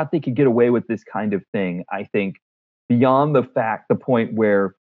comedians thought they could get away with this kind of thing. I think beyond the point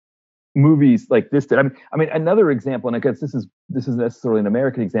where movies like this did. I mean, another example, and I guess this is necessarily an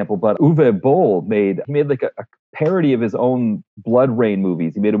American example, but Uwe Boll made like a parody of his own Blood Rain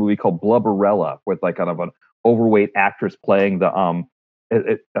movies. He made a movie called Blubberella with like kind of an overweight actress playing the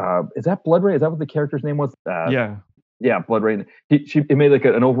is that Blood Rain? Is that what the character's name was? Yeah, Blood Rain. He made like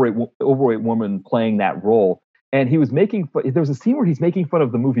an overweight woman playing that role, and he was making fun. There was a scene where he's making fun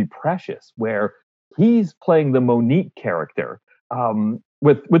of the movie Precious, where he's playing the Monique character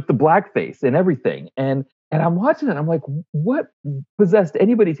with the blackface and everything. And I'm watching it, and I'm like, what possessed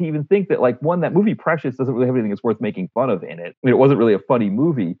anybody to even think that, like, one, that movie Precious doesn't really have anything that's worth making fun of in it. I mean, it wasn't really a funny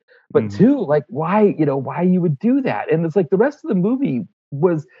movie, but two, like, why you would do that? And it's like the rest of the movie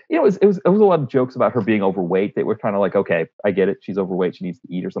was, it was a lot of jokes about her being overweight. They were kind of like, okay, I get it, she's overweight, she needs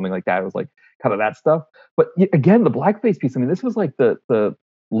to eat or something like that. It was like kind of that stuff. But again, the blackface piece, I mean, this was like the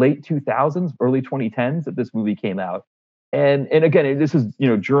late 2000s, early 2010s that this movie came out. And again, this is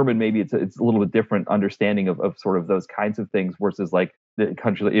German. Maybe it's a little bit different understanding of sort of those kinds of things versus like the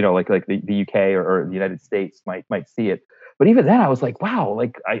country, like the UK or the United States might see it. But even then, I was like, wow,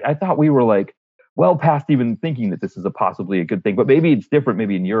 like I thought we were like well past even thinking that this is possibly a good thing. But maybe it's different.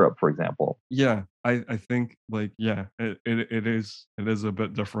 Maybe in Europe, for example. Yeah, I think like it is a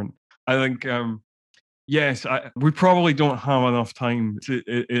bit different. I think yes, we probably don't have enough time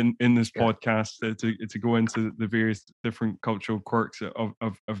in this podcast to go into the various different cultural quirks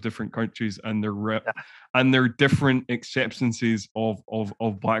of different countries and and their different acceptances of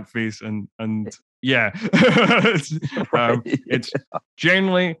blackface and yeah, it's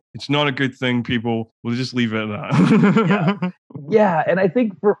generally it's not a good thing. People, we'll just leave it at that. Yeah, and I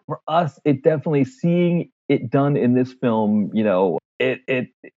think for us, it definitely seeing it done in this film,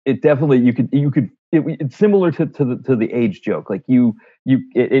 it definitely you could. It's similar to the age joke. Like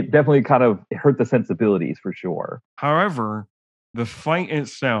it definitely kind of hurt the sensibilities for sure. However, the fight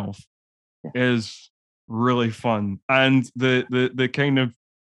itself is really fun, and the kind of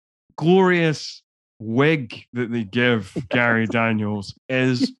glorious wig that they give Gary Daniels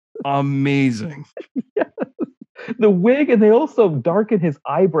is amazing. Yes. The wig, and they also darken his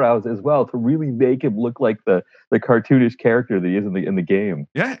eyebrows as well to really make him look like the cartoonish character that he is in the game.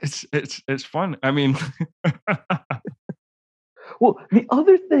 Yeah, it's fun. I mean, well, the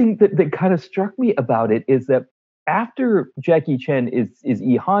other thing that kind of struck me about it is that after Jackie Chan is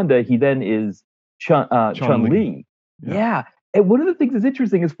E Honda, he then is Chun Li. Yeah. And one of the things that's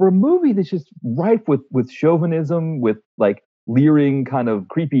interesting is for a movie that's just rife with chauvinism, with like leering kind of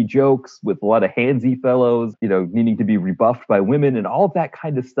creepy jokes, with a lot of handsy fellows, needing to be rebuffed by women and all of that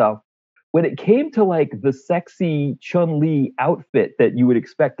kind of stuff. When it came to like the sexy Chun-Li outfit that you would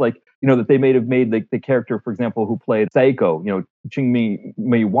expect, like, that they may have made like the character, for example, who played Seiko, Ching Mi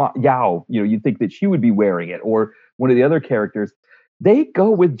Yao, you'd think that she would be wearing it, or one of the other characters. They go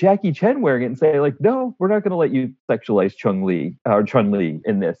with Jackie Chan wearing it and say, like, no, we're not going to let you sexualize Chun-Li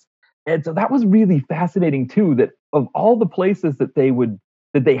in this. And so that was really fascinating too, that of all the places that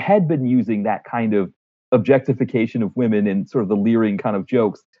they had been using that kind of objectification of women and sort of the leering kind of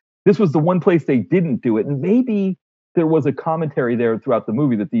jokes, this was the one place they didn't do it. And maybe there was a commentary there throughout the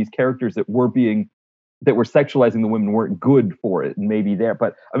movie that these characters that were sexualizing the women weren't good for it. And maybe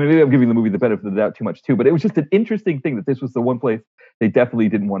but I mean, maybe I'm giving the movie the benefit of the doubt too much too, but it was just an interesting thing that this was the one place they definitely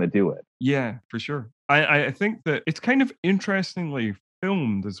didn't want to do it. Yeah, for sure. I think that it's kind of interestingly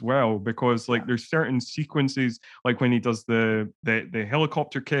filmed as well, because like there's certain sequences, like when he does the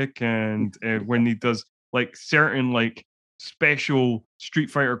helicopter kick, and when he does like certain like special Street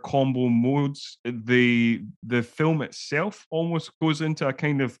Fighter combo modes, the film itself almost goes into a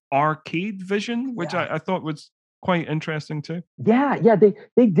kind of arcade vision, which I thought was quite interesting too. Yeah,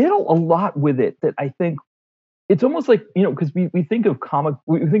 they did a lot with it that I think it's almost like, because we think of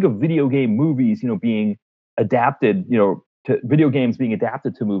we think of video game movies, being adapted, to video games being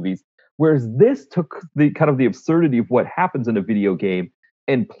adapted to movies, whereas this took the kind of the absurdity of what happens in a video game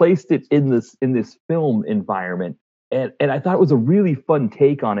and placed it in this film environment. And I thought it was a really fun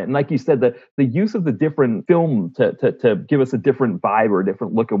take on it. And like you said, the use of the different film to give us a different vibe or a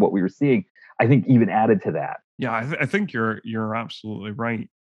different look at what we were seeing, I think even added to that. Yeah, I think you're absolutely right.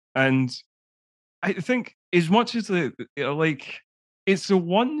 And I think as much as it's the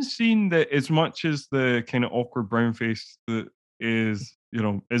one scene that, as much as the kind of awkward brown face that is,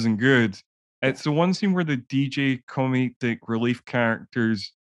 isn't good, it's the one scene where the DJ comedic relief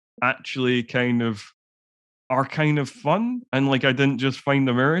characters actually are kind of fun, and like I didn't just find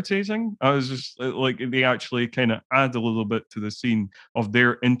them irritating. I was just like, they actually kind of add a little bit to the scene of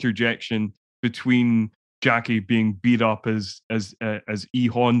their interjection between Jackie being beat up as E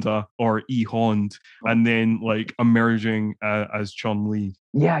Honda or E Hond, and then like emerging as Chun-Li.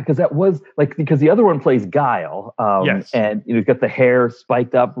 Yeah, because that was like, because the other one plays Guile, Yes. and he's got the hair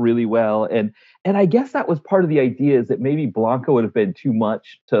spiked up really well, and I guess that was part of the idea, is that maybe Blanca would have been too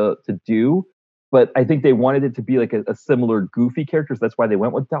much to do, but I think they wanted it to be like a similar goofy character, so that's why they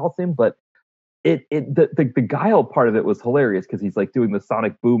went with Dalton. But the Guile part of it was hilarious, because he's like doing the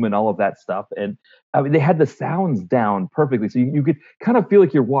sonic boom and all of that stuff, and I mean they had the sounds down perfectly, so you could kind of feel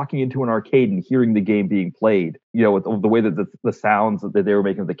like you're walking into an arcade and hearing the game being played, with the way that the sounds that they were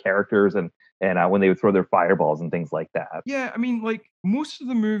making of the characters, and when they would throw their fireballs and things like that. Yeah, I mean, like most of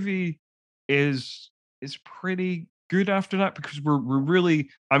the movie is pretty good after that, because we're really,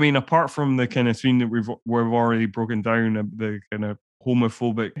 I mean, apart from the kind of scene that we've already broken down, the kind of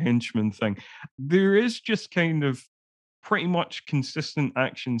homophobic henchman thing, there is just kind of pretty much consistent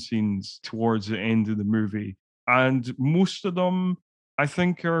action scenes towards the end of the movie, and most of them I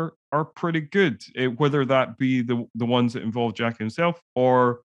think are pretty good. Whether that be the ones that involve Jack himself,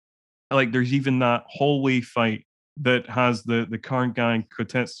 or like there's even that hallway fight that has the current gang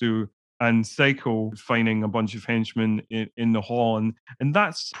Kotetsu and Seiko fighting a bunch of henchmen in the hall, and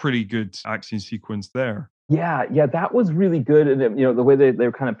that's pretty good action sequence there. Yeah, that was really good. And the way they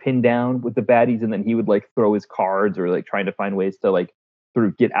were kind of pinned down with the baddies, and then he would like throw his cards, or like trying to find ways to like sort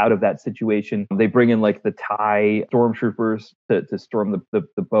of get out of that situation. They bring in like the Thai stormtroopers to storm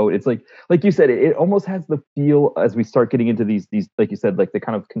the boat. It's like you said, it almost has the feel, as we start getting into these like you said, like the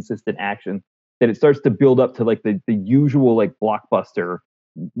kind of consistent action, that it starts to build up to like the usual like blockbuster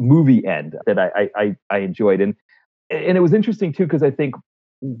movie end that I enjoyed. And it was interesting too, because I think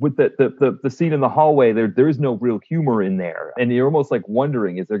with the scene in the hallway, there is no real humor in there, and you're almost like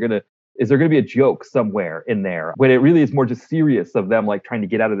wondering, is there gonna be a joke somewhere in there, when it really is more just serious of them like trying to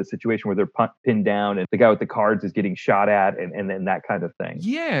get out of the situation where they're pinned down and the guy with the cards is getting shot at, and then that kind of thing.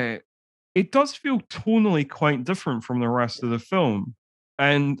 Yeah, it does feel tonally quite different from the rest of the film,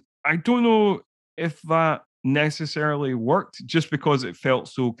 and I don't know if that necessarily worked, just because it felt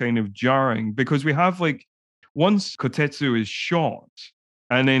so kind of jarring, because we have like, once Kotetsu is shot,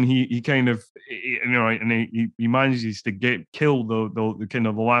 and then he kind of, and he manages to kill the kind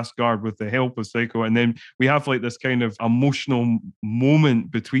of the last guard with the help of Seiko, and then we have like this kind of emotional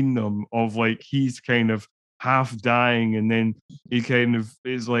moment between them of like, he's kind of half dying, and then he kind of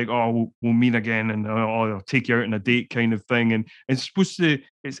is like, oh, we'll meet again, and I'll take you out on a date kind of thing, and it's supposed to,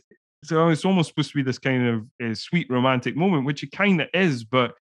 So it's almost supposed to be this kind of sweet romantic moment, which it kind of is,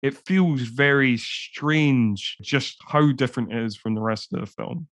 but it feels very strange just how different it is from the rest of the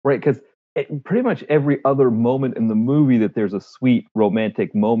film. Right, because pretty much every other moment in the movie that there's a sweet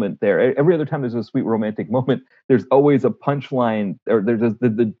romantic moment there. Every other time there's a sweet romantic moment, there's always a punchline or there's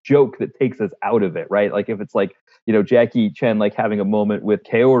the joke that takes us out of it, right? Like if it's like, Jackie Chan like having a moment with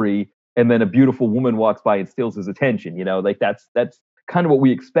Kaori and then a beautiful woman walks by and steals his attention, like that's kind of what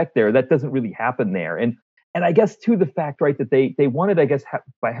we expect there. That doesn't really happen there. And I guess too the fact, right, that they wanted, I guess,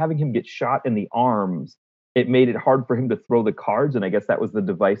 by having him get shot in the arms, it made it hard for him to throw the cards, and I guess that was the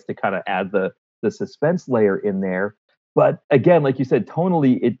device to kind of add the suspense layer in there. But again, like you said,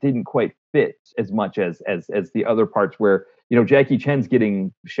 tonally, it didn't quite fit as much as the other parts where Jackie Chan's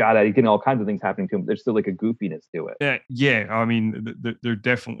getting shot at, he's getting all kinds of things happening to him. There's still like a goofiness to it. Yeah. I mean, there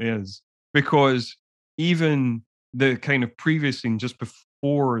definitely is, because even the kind of previous scene just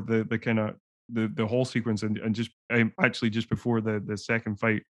before the kind of the whole sequence and just actually just before the second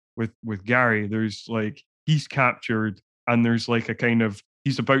fight with Gary, there's like he's captured and there's like a kind of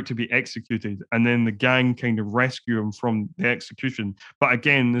he's about to be executed, and then the gang kind of rescue him from the execution. But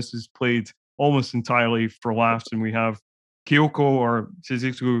again, this is played almost entirely for laughs, and we have Kyoko or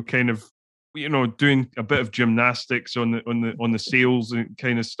Shizuku kind of doing a bit of gymnastics on the sails and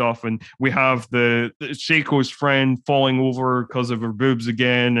kind of stuff, and we have the Seiko's friend falling over because of her boobs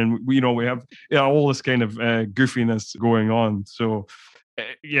again, and we have all this kind of goofiness going on. So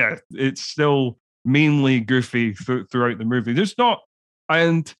yeah, it's still mainly goofy throughout the movie. There's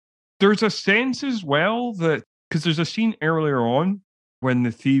a sense as well that because there's a scene earlier on when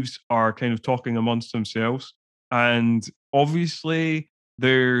the thieves are kind of talking amongst themselves, and obviously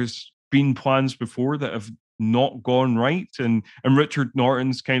there's been plans before that have not gone right, and Richard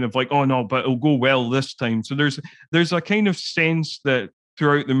Norton's kind of like, oh no, but it'll go well this time. So there's a kind of sense that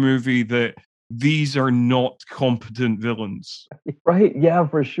throughout the movie that these are not competent villains. Right. Yeah,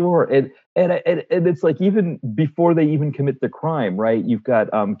 for sure. And it's like even before they even commit the crime, right? You've got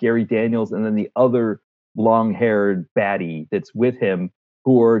Gary Daniels and then the other long-haired baddie that's with him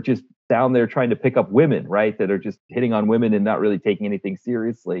who are just down there trying to pick up women, right? That are just hitting on women and not really taking anything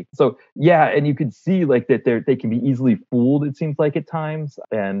seriously. So yeah, and you can see like that they can be easily fooled, it seems like at times.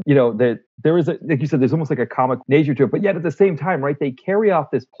 And that there is like you said, there's almost like a comic nature to it. But yet at the same time, right, they carry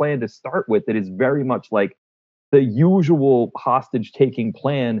off this plan to start with that is very much like the usual hostage taking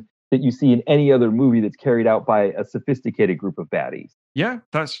plan that you see in any other movie that's carried out by a sophisticated group of baddies. Yeah,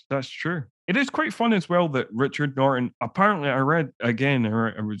 that's true. It is quite fun as well that Richard Norton, apparently I read again,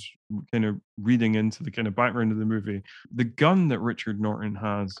 or I was kind of reading into the kind of background of the movie. The gun that Richard Norton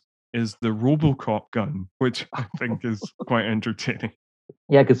has is the RoboCop gun, which I think is quite entertaining.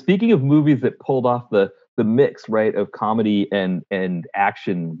 Yeah, because speaking of movies that pulled off the mix, right, of comedy and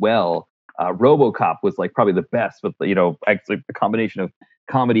action well, RoboCop was like probably the best with actually the combination of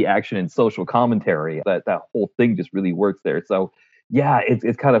comedy, action, and social commentary. That whole thing just really works there. So yeah,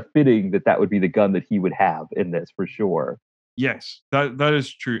 it's kind of fitting that would be the gun that he would have in this for sure. Yes, that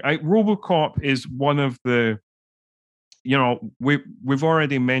is true. RoboCop is one of the, we've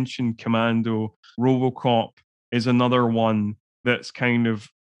already mentioned Commando. RoboCop is another one that's kind of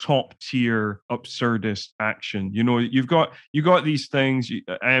top tier absurdist action. You got these things,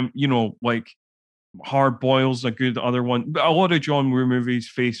 like Hard Boil's a good other one. But a lot of John Woo movies,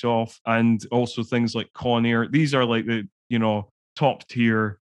 Face Off, and also things like Con Air. These are like the top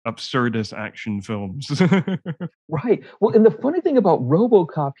tier absurdist action films. Right. Well, and the funny thing about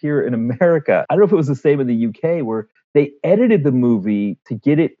RoboCop here in America, I don't know if it was the same in the UK, where they edited the movie to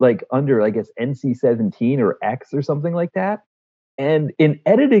get it like under, I guess, NC-17 or X or something like that. And in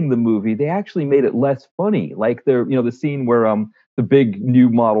editing the movie, they actually made it less funny. Like the scene where the big new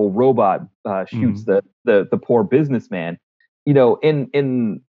model robot shoots the poor businessman.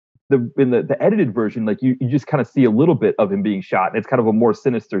 In the edited version, like you just kind of see a little bit of him being shot, and it's kind of a more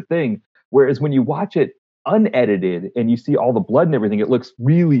sinister thing. Whereas when you watch it unedited and you see all the blood and everything, it looks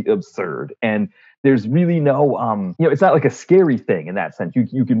really absurd. And there's really no, it's not like a scary thing in that sense.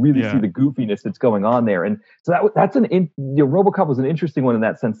 You can really see the goofiness that's going on there. And so RoboCop was an interesting one in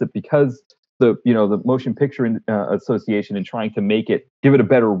that sense, that because the Motion Picture Association, and trying to give it a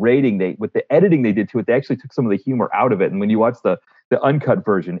better rating, with the editing they did to it, they actually took some of the humor out of it. And when you watch the uncut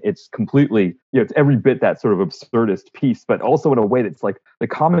version, it's completely, it's every bit that sort of absurdist piece, but also in a way that's like the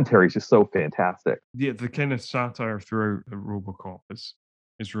commentary is just so fantastic. Yeah, the kind of satire throughout the RoboCop is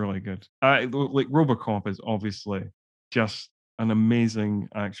really good. Like RoboCop is obviously just an amazing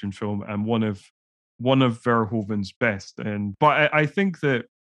action film and one of Verhoeven's best. But I think that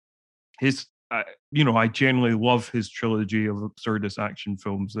I generally love his trilogy of absurdist action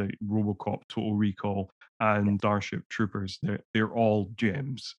films, like RoboCop, Total Recall, and Starship Troopers. They're all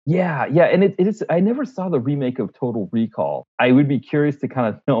gems. Yeah, yeah, and it is. I never saw the remake of Total Recall. I would be curious to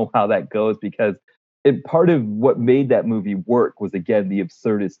kind of know how that goes because part of what made that movie work was again the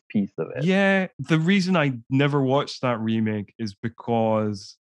absurdist piece of it. Yeah, the reason I never watched that remake is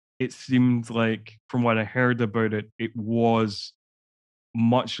because it seemed like, from what I heard about it, it was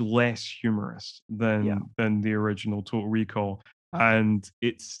much less humorous than the original Total Recall, and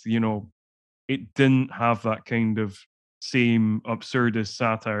it didn't have that kind of same absurdist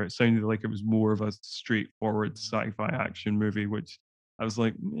satire. It sounded like it was more of a straightforward sci-fi action movie, which I was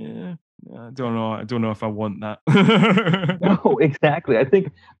like, yeah, I don't know. I don't know if I want that. No, exactly. I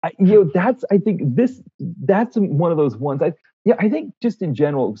think that's one of those ones. I think just in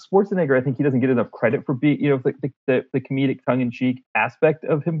general, Schwarzenegger, I think he doesn't get enough credit for being, the comedic tongue-in-cheek aspect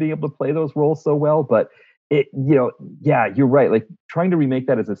of him being able to play those roles so well. But yeah, you're right. Like trying to remake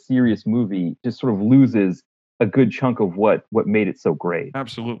that as a serious movie just sort of loses a good chunk of what made it so great.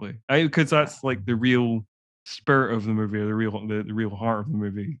 Absolutely, because that's like the real spirit of the movie, or the real heart of the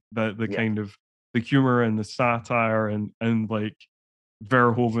movie. The kind of the humor and the satire and like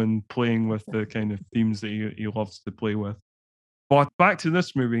Verhoeven playing with the kind of themes that he loves to play with. But back to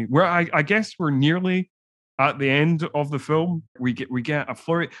this movie, where I guess we're nearly at the end of the film. We get a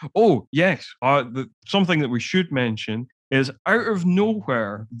flurry. Oh yes, something that we should mention is out of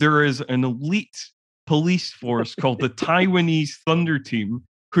nowhere there is an elite police force called the Taiwanese Thunder Team,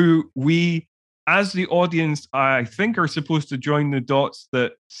 who we, as the audience, I think are supposed to join the dots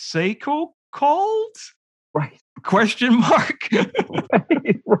that Seiko called? Right. Question mark?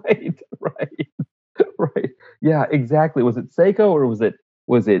 Right. Yeah, exactly. Was it Seiko or was it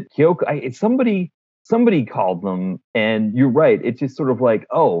Kyoko? Somebody called them, and you're right. It's just sort of like,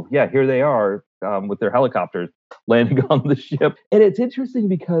 oh yeah, here they are with their helicopters landing on the ship. And it's interesting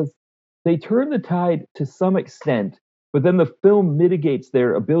because they turn the tide to some extent, but then the film mitigates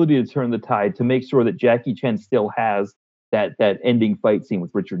their ability to turn the tide to make sure that Jackie Chan still has that ending fight scene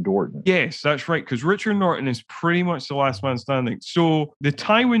with Richard Norton. Yes, that's right, because Richard Norton is pretty much the last man standing. So the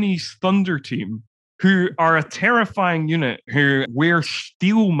Taiwanese Thunder Team, who are a terrifying unit, who wear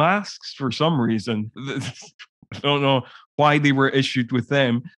steel masks for some reason. I don't know why they were issued with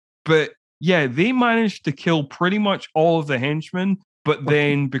them, but yeah, they managed to kill pretty much all of the henchmen. But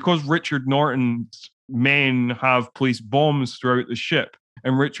then, because Richard Norton's men have placed bombs throughout the ship,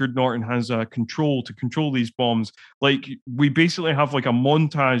 and Richard Norton has control to control these bombs, like we basically have like a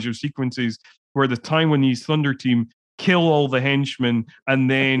montage of sequences where the Taiwanese Thunder Team kill all the henchmen and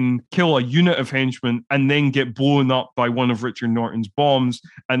then kill a unit of henchmen and then get blown up by one of Richard Norton's bombs.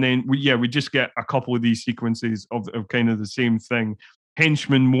 And then we just get a couple of these sequences of kind of the same thing.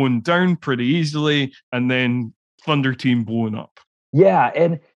 Henchmen mown down pretty easily, and then Thunder Team blown up. Yeah,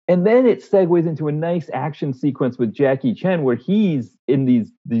 and then it segues into a nice action sequence with Jackie Chan where he's in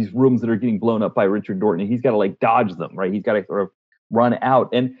these rooms that are getting blown up by Richard Norton, and he's got to like dodge them, right? He's got to sort of run out.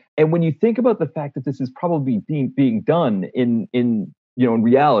 And when you think about the fact that this is probably being done in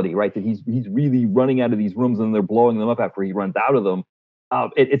reality, right? That he's really running out of these rooms and they're blowing them up after he runs out of them.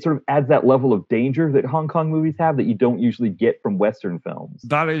 It sort of adds that level of danger that Hong Kong movies have that you don't usually get from Western films.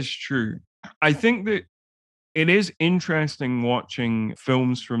 That is true. I think that it is interesting watching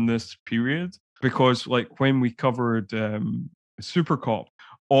films from this period because, like, when we covered Super Cop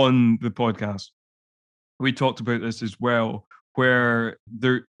on the podcast, we talked about this as well, where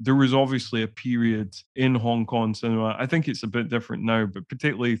there was obviously a period in Hong Kong cinema. I think it's a bit different now, but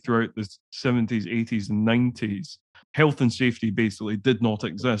particularly throughout the 70s, 80s, and 90s, health and safety basically did not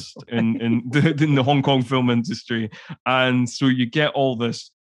exist in the Hong Kong film industry. And so you get all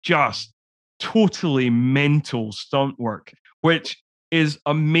this just totally mental stunt work, which is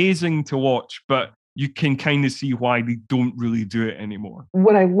amazing to watch, but you can kind of see why they don't really do it anymore.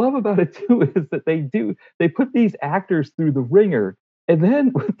 What I love about it too is that they put these actors through the ringer, and then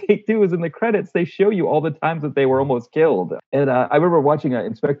what they do is in the credits they show you all the times that they were almost killed. And I remember watching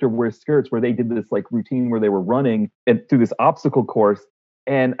Inspector Wears Skirts where they did this like routine where they were running and through this obstacle course.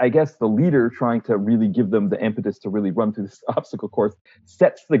 And I guess the leader, trying to really give them the impetus to really run through this obstacle course,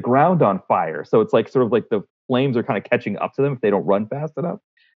 sets the ground on fire. So it's like sort of like the flames are kind of catching up to them if they don't run fast enough.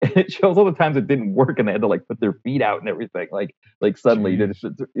 And it shows all the times it didn't work and they had to like put their feet out and everything. Like suddenly, and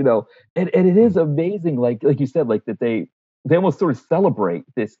it is amazing. Like you said, like that they almost sort of celebrate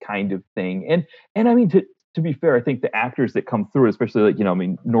this kind of thing. And I mean, to be fair, I think the actors that come through, especially like,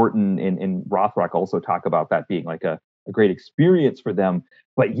 Norton and Rothrock also talk about that being like a great experience for them.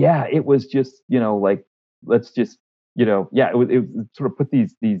 But yeah, it was just, like, let's just, it sort of put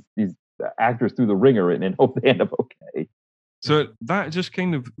these actors through the ringer and hope they end up okay. So that just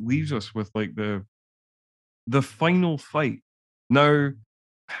kind of leaves us with like the final fight. Now,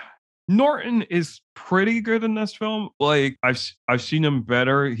 Norton is pretty good in this film. Like I've seen him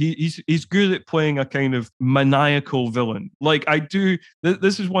better. He's good at playing a kind of maniacal villain. Like I do.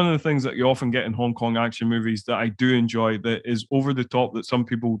 This is one of the things that you often get in Hong Kong action movies that I do enjoy. That is over the top that some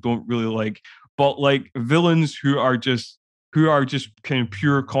people don't really like. But like villains who are just kind of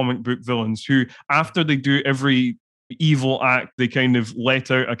pure comic book villains who after they do every evil act, they kind of let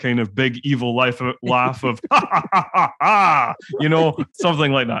out a kind of big evil laugh of ha, ha, ha, ha, ha, you know,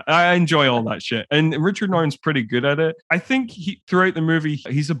 something like that. I enjoy all that shit. And Richard Norton's pretty good at it. I think throughout the movie,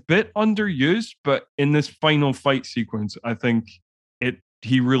 he's a bit underused, but in this final fight sequence, I think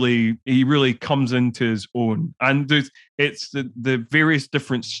he really comes into his own. And it's the various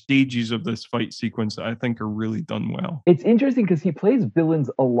different stages of this fight sequence that I think are really done well. It's interesting because he plays villains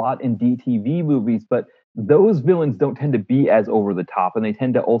a lot in DTV movies, but those villains don't tend to be as over the top, and they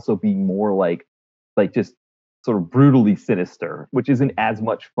tend to also be more like just sort of brutally sinister, which isn't as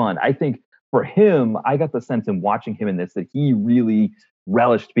much fun. I think for him, I got the sense in watching him in this that he really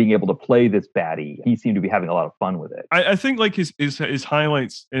relished being able to play this baddie. He seemed to be having a lot of fun with it. I think like his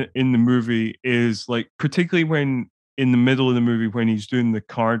highlights in the movie is like particularly when in the middle of the movie when he's doing the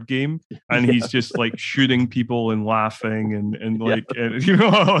card game and he's just like shooting people and laughing and like and, you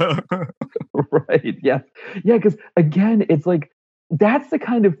know. Right. Yeah. Because again, it's like that's the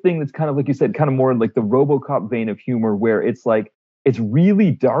kind of thing that's kind of like you said, kind of more in like the RoboCop vein of humor, where it's like it's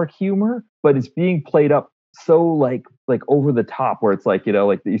really dark humor, but it's being played up so like over the top, where it's like, you know,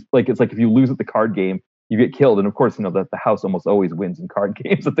 like it's like if you lose at the card game, you get killed. And of course, you know that the house almost always wins in card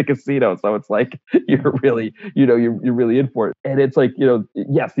games at the casino. So it's like you're really, you know, you're really in for it. And it's like, you know,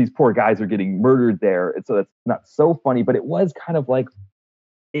 yes, these poor guys are getting murdered there. And so that's not so funny, but it was kind of like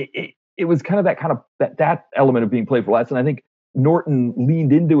it was kind of that element of being played for laughs. And I think Norton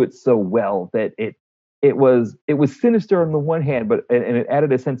leaned into it so well that it was sinister on the one hand, but and it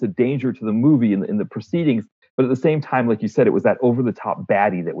added a sense of danger to the movie in the proceedings. But at the same time, like you said, it was that over the top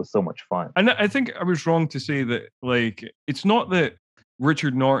baddie that was so much fun. And I think I was wrong to say that, like, it's not that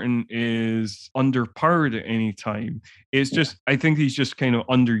Richard Norton is underpowered at any time. It's just, I think he's just kind of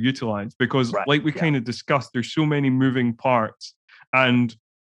underutilized because, like we kind of discussed, there's so many moving parts. And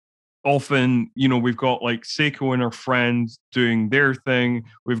often, you know, we've got like Seiko and her friends doing their thing.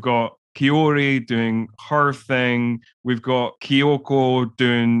 We've got Kiori doing her thing. We've got Kyoko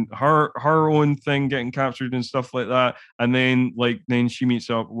doing her own thing, getting captured and stuff like that. And then she meets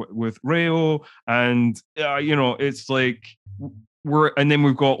up with Reo, and you know, it's like and then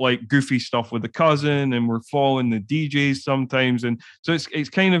we've got like goofy stuff with the cousin, and we're following the DJs sometimes, and so it's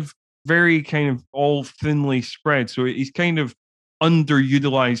kind of very kind of all thinly spread. So he's kind of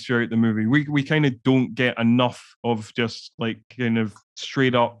underutilized throughout the movie. We kind of don't get enough of just like kind of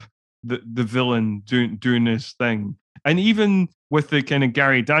straight up the villain doing this thing. And even with the kind of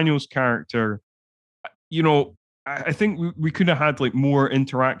Gary Daniels character, you know, I think we could have had like more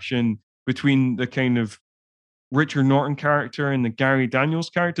interaction between the kind of Richard Norton character and the Gary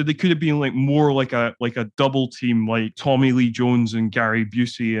Daniels character. They could have been like more like a double team, like Tommy Lee Jones and Gary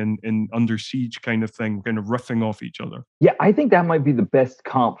Busey and Under Siege kind of thing, kind of riffing off each other. Yeah, I think that might be the best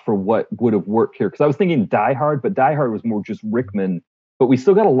comp for what would have worked here. Because I was thinking Die Hard, but Die Hard was more just Rickman. But we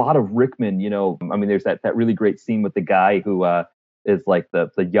still got a lot of Rickman, you know. I mean, there's that really great scene with the guy who is like the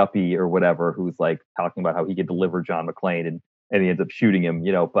yuppie or whatever, who's like talking about how he could deliver John McClane and he ends up shooting him,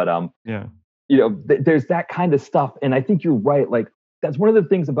 you know. But yeah. You know, there's that kind of stuff. And I think you're right. Like, that's one of the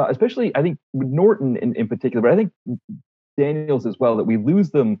things about, especially, I think, with Norton in particular, but I think Daniels as well, that we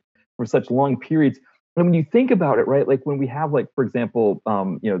lose them for such long periods. And when you think about it, right, like when we have, like, for example,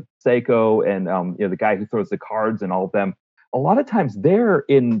 you know, Seiko and, you know, the guy who throws the cards and all of them, a lot of times they're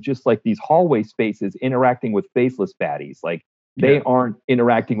in just like these hallway spaces interacting with faceless baddies. Like, they aren't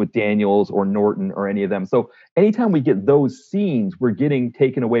interacting with Daniels or Norton or any of them. So anytime we get those scenes, we're getting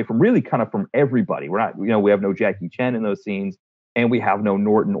taken away from really kind of from everybody. We're not, you know, we have no Jackie Chan in those scenes, and we have no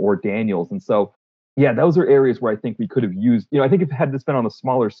Norton or Daniels. And so, yeah, those are areas where I think we could have used, you know, I think if had this been on a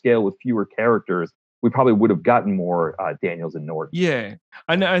smaller scale with fewer characters, we probably would have gotten more Daniels and Norton. Yeah.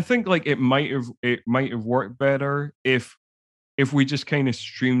 And I think like it might have worked better if we just kind of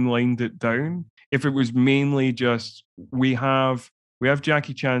streamlined it down. If it was mainly just we have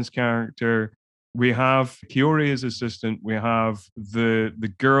Jackie Chan's character, we have Kiori's assistant, we have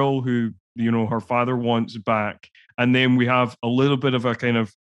the girl who, you know, her father wants back, and then we have a little bit of a kind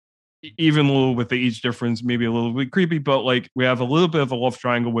of, even a little with the age difference, maybe a little bit creepy, but like we have a little bit of a love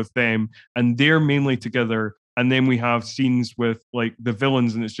triangle with them, and they're mainly together. and then we have scenes with like the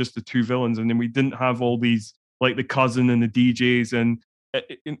villains, and it's just the two villains, and then we didn't have all these like the cousin and the DJs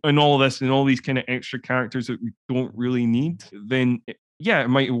and all of this and all these kind of extra characters that we don't really need, then yeah, it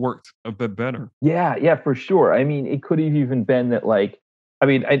might have worked a bit better. Yeah, for sure. I mean, it could have even been that, like, I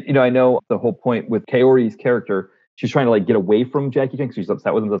mean, I know the whole point with Kaori's character, she's trying to like get away from Jackie Chan because she's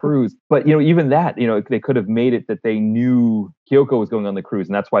upset with him on the cruise. But even that, they could have made it that they knew Kyoko was going on the cruise,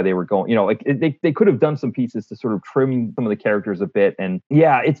 and that's why they were going. Like they could have done some pieces to sort of trim some of the characters a bit. And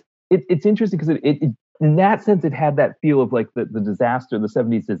yeah, it's interesting because it in that sense it had that feel of like the disaster, the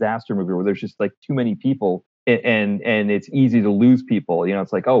 70s disaster movie where there's just like too many people and it's easy to lose people.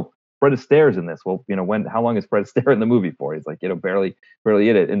 It's like, oh, Fred Astaire's in this. Well, how long is Fred Astaire in the movie for? He's like, barely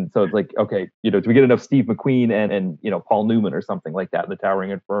in it. And so it's like, okay, do we get enough Steve McQueen and Paul Newman or something like that in The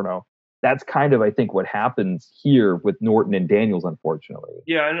Towering Inferno? That's kind of, I think, what happens here with Norton and Daniels, unfortunately.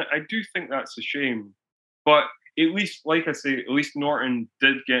 Yeah, and I do think that's a shame. But at least, like I say, at least Norton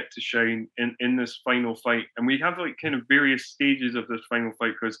did get to shine in this final fight. And we have like kind of various stages of this final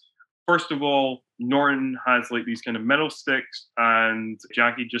fight because first of all, Norton has like these kind of metal sticks and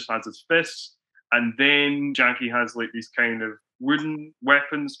Jackie just has his fists. And then Jackie has like these kind of wooden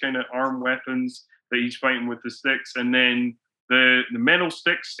weapons, kind of arm weapons that he's fighting with the sticks. And then the metal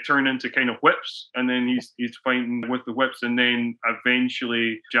sticks turn into kind of whips. And then he's fighting with the whips. And then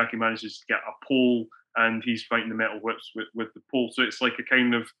eventually Jackie manages to get a pole and he's fighting the metal whips with the pole. So it's like a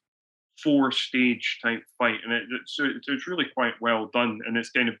kind of 4-stage type fight. And it's really quite well done. And it's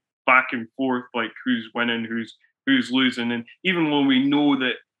kind of back and forth, like who's winning, who's losing. And even when we know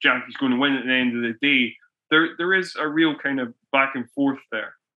that Jackie's going to win at the end of the day, there is a real kind of back and forth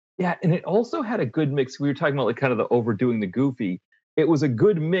there. Yeah, and it also had a good mix. We were talking about like kind of the overdoing the goofy. It was a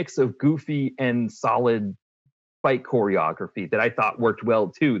good mix of goofy and solid fight choreography that I thought worked well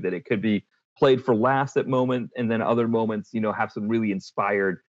too, that it could be played for laughs at moments and then other moments, have some really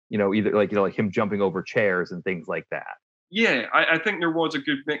inspired, either like him jumping over chairs and things like that. Yeah, I think there was a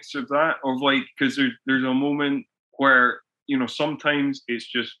good mix of that, of like, because there's a moment where, sometimes it's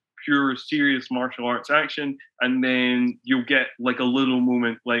just pure serious martial arts action, and then you'll get like a little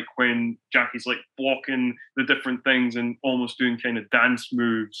moment like when Jackie's like blocking the different things and almost doing kind of dance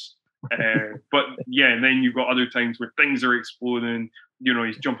moves. But yeah, and then you've got other times where things are exploding,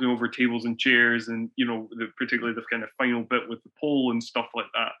 he's jumping over tables and chairs, and particularly the kind of final bit with the pole and stuff like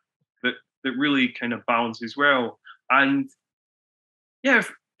that really kind of balances well. And yeah,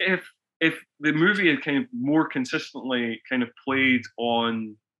 if the movie had kind of more consistently kind of played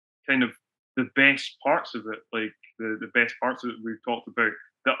on kind of the best parts of it, like the best parts of it we've talked about,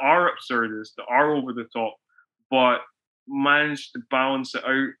 that are absurdist, that are over the top, but managed to balance it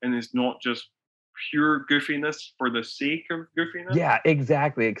out and it's not just pure goofiness for the sake of goofiness. Yeah,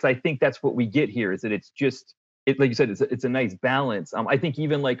 exactly. Because I think that's what we get here, is that it's just, like you said, it's a nice balance. I think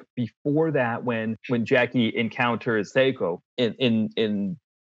even like before that, when Jackie encounters Seiko and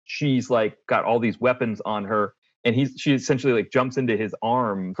she's like got all these weapons on her, and she essentially like jumps into his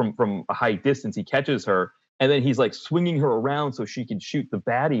arm from a high distance. He catches her, and then he's like swinging her around so she can shoot the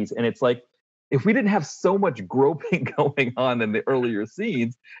baddies. And it's like, if we didn't have so much groping going on in the earlier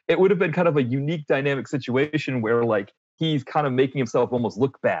scenes, it would have been kind of a unique dynamic situation where like he's kind of making himself almost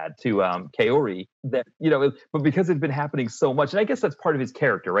look bad to Kaori, that, but because it's been happening so much, and I guess that's part of his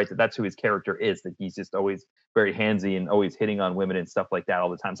character, right? That's who his character is, that he's just always very handsy and always hitting on women and stuff like that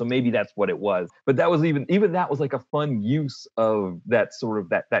all the time. So maybe that's what it was. But that was even that was like a fun use of that sort of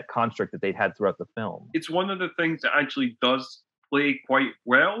that construct that they'd had throughout the film. It's one of the things that actually does play quite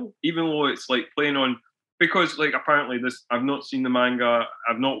well, even though it's like playing on, because like apparently I've not seen the manga,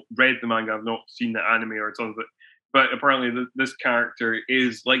 I've not read the manga, I've not seen the anime or something. But apparently this character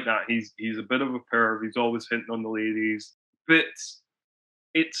is like that. He's a bit of a perv. He's always hitting on the ladies. But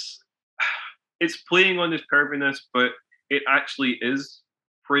it's playing on his perviness, but it actually is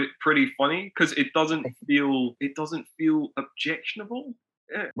pretty funny because it doesn't feel objectionable.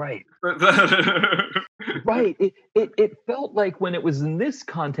 Right. Right. It felt like when it was in this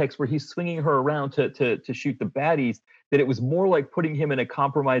context where he's swinging her around to shoot the baddies, that it was more like putting him in a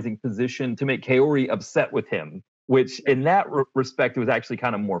compromising position to make Kaori upset with him, which in that respect was actually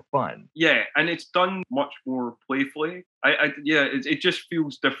kind of more fun. Yeah, and it's done much more playfully. It just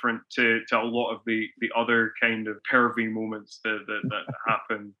feels different to a lot of the other kind of pervy moments that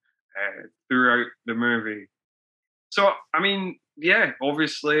happen throughout the movie. So, I mean, yeah,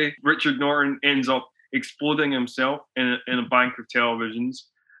 obviously Richard Norton ends up exploding himself in a bank of televisions,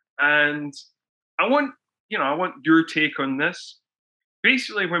 and I want your take on this.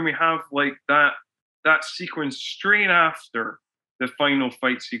 Basically, when we have like that sequence straight after the final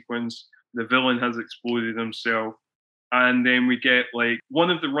fight sequence, the villain has exploded himself. And then we get like one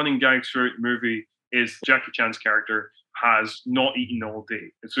of the running gags throughout the movie is Jackie Chan's character has not eaten all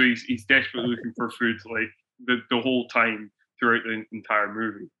day. And so he's desperately looking for food like the whole time throughout the entire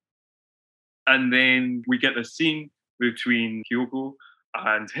movie. And then we get a scene between Kyoko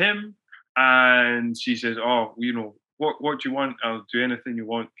and him, and she says, "Oh, what do you want? I'll do anything you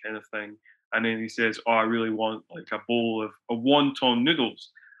want," kind of thing. And then he says, "Oh, I really want like a bowl of wonton noodles."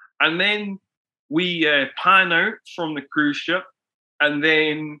 And then we pan out from the cruise ship, and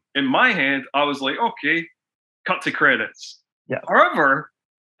then in my head, I was like, "Okay, cut to credits." Yeah. However,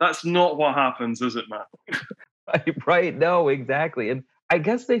 that's not what happens, is it, Matt? Right. No, exactly. And I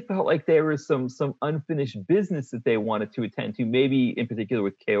guess they felt like there was some unfinished business that they wanted to attend to, maybe in particular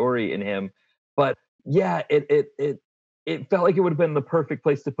with Kaori and him. But yeah, it felt like it would have been the perfect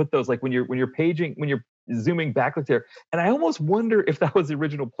place to put those. Like when you're zooming backwards there. And I almost wonder if that was the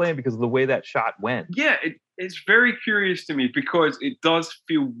original plan because of the way that shot went. Yeah, it's very curious to me because it does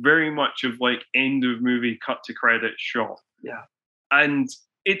feel very much of like end of movie cut to credit shot. Yeah. And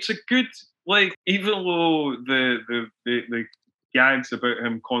it's a good, like, even though the gags about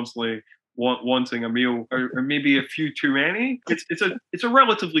him constantly wanting a meal are maybe a few too many, it's a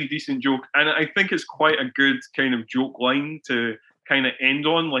relatively decent joke, and I think it's quite a good kind of joke line to kind of end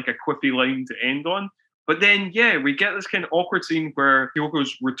on, like a quippy line to end on. But then, yeah, we get this kind of awkward scene where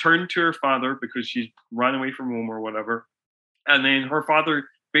Kyoko's returned to her father because she's ran away from home or whatever, and then her father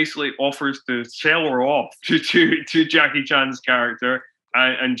basically offers to sell her off to Jackie Chan's character.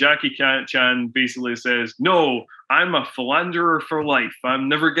 And Jackie Chan basically says, "No, I'm a philanderer for life. I'm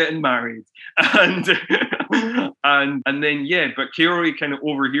never getting married." And and then but Kaori kind of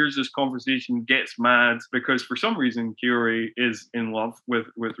overhears this conversation, gets mad because for some reason Kaori is in love with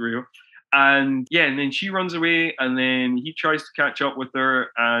Ryo. And and then she runs away, and then he tries to catch up with her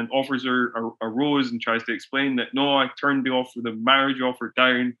and offers her a rose and tries to explain that, "No, I turned the offer, the marriage offer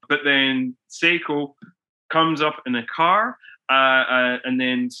down." But then Seiko comes up in a car and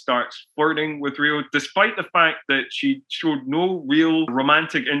then starts flirting with Ryo, despite the fact that she showed no real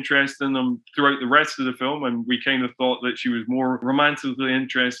romantic interest in him throughout the rest of the film. And we kind of thought that she was more romantically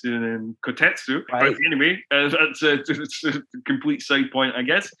interested in Kotetsu. Right. But anyway, it's a complete side point, I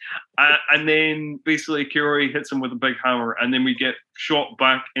guess. And then basically Kaori hits him with a big hammer, and then we get shot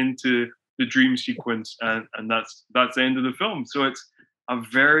back into the dream sequence, and that's the end of the film. So it's a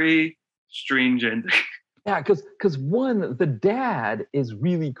very strange ending. Yeah, because one, the dad is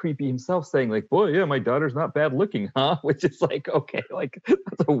really creepy himself, saying like, "Boy, yeah, my daughter's not bad looking, huh?" Which is like, okay, like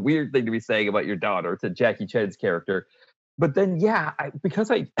that's a weird thing to be saying about your daughter to Jackie Chan's character. But then, yeah,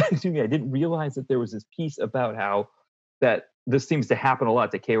 because I excuse me, I didn't realize that there was this piece about how that this seems to happen a lot.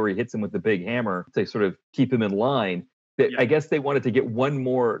 That Kaori hits him with the big hammer to sort of keep him in line. That I guess they wanted to get one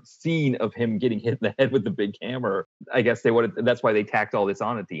more scene of him getting hit in the head with the big hammer. I guess they wanted. That's why they tacked all this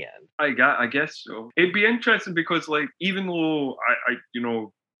on at the end. I guess so. It'd be interesting because, like, even though I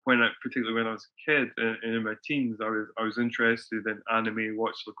particularly when I was a kid and in my teens, I was interested in anime,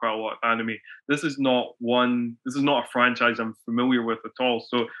 watched quite a lot of anime. This is not a franchise I'm familiar with at all.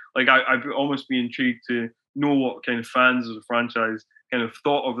 So, like, I'd almost be intrigued to know what kind of fans of the franchise kind of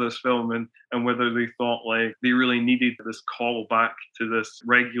thought of this film and whether they thought like they really needed this call back to this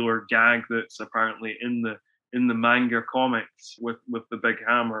regular gag that's apparently in the manga comics with the big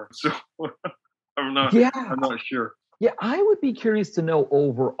hammer. So I'm not sure. Yeah, I would be curious to know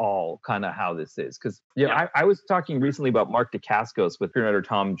overall kind of how this is. Because I was talking recently about Mark Dacascos with screenwriter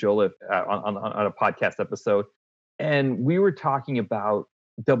Tom Joliffe on a podcast episode. And we were talking about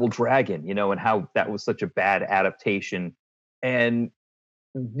Double Dragon, and how that was such a bad adaptation. And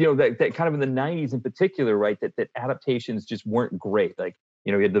that kind of in the 90s in particular, right, that adaptations just weren't great. Like,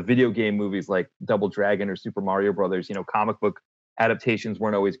 you had the video game movies like Double Dragon or Super Mario Brothers, comic book adaptations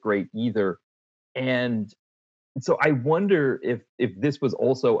weren't always great either. And so I wonder if this was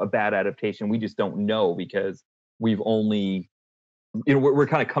also a bad adaptation. We just don't know because we've only, we're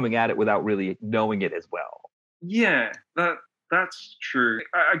kind of coming at it without really knowing it as well. Yeah, that's true.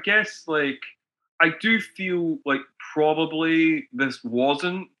 I guess, like, I do feel like probably this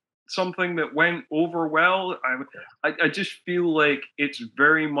wasn't something that went over well. I just feel like it's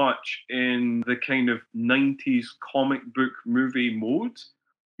very much in the kind of 90s comic book movie mode,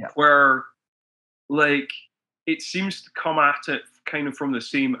 where, like, it seems to come at it kind of from the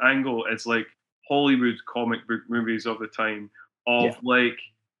same angle as, like, Hollywood comic book movies of the time, of like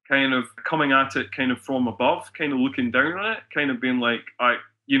kind of coming at it kind of from above, kind of looking down on it, kind of being like,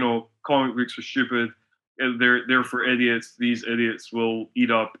 comic books are stupid. they're for idiots. These idiots will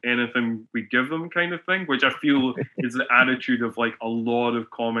eat up anything we give them, kind of thing. Which I feel is the attitude of like a lot of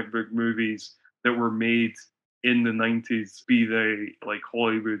comic book movies that were made in the 90s, be they like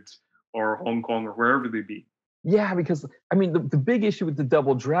Hollywood or Hong Kong or wherever they be. Yeah, because I mean, the big issue with the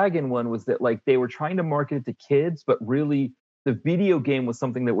Double Dragon one was that like they were trying to market it to kids, but really the video game was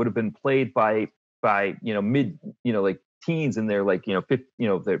something that would have been played by mid like teens in their like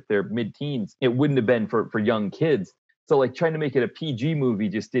their mid teens. It wouldn't have been for young kids. So like trying to make it a PG movie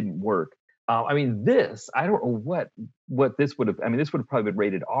just didn't work. I mean, I don't know what this would have. I mean, this would have probably been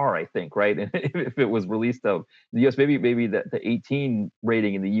rated R, I think, right? And if it was released of the US, maybe the 18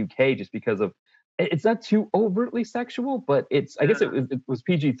 rating in the UK, just because of it's not too overtly sexual, but I guess it was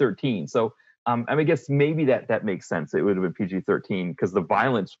PG-13. So I mean, I guess maybe that makes sense. It would have been PG-13 because the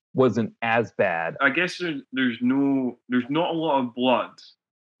violence wasn't as bad. I guess there's not a lot of blood,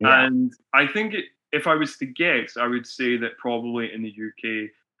 Yeah. and I think if I was to guess, I would say that probably in the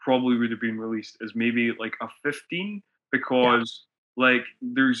UK probably would have been released as maybe like a 15 because like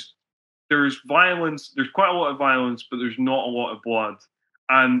there's violence, there's quite a lot of violence, but there's not a lot of blood,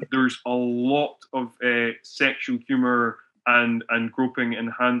 and there's a lot of sexual humor and groping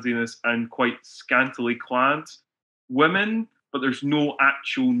and handiness and quite scantily clad women, but there's no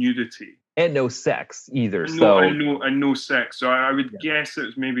actual nudity and no sex either. And no sex. So I would guess it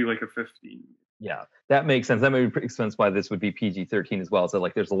was maybe like a 15. Yeah, that makes sense. That makes sense why this would be PG-13 as well. So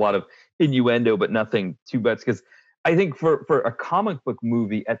like there's a lot of innuendo, but nothing too much. Because I think for a comic book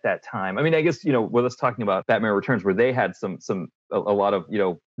movie at that time, I mean, I guess, with us talking about Batman Returns, where they had a lot of,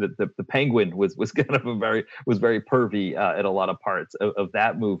 the Penguin was kind of was very pervy at a lot of parts of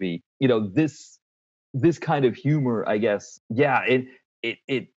that movie. This kind of humor, I guess, yeah,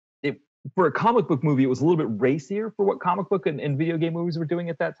 it for a comic book movie, it was a little bit racier for what comic book and video game movies were doing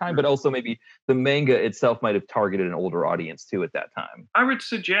at that time, but also maybe the manga itself might have targeted an older audience too at that time. I would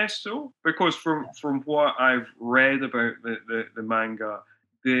suggest so, because from what I've read about the manga,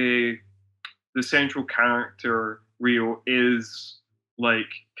 the central character Rio is like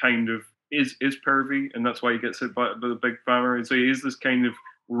kind of is pervy, and that's why he gets hit by the big family. So he is this kind of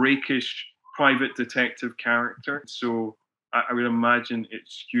rakish private detective character. So I would imagine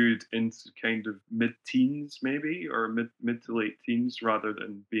it's skewed into kind of mid-teens, maybe, or mid to late teens, rather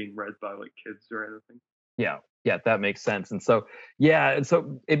than being read by like kids or anything. Yeah, that makes sense. And so,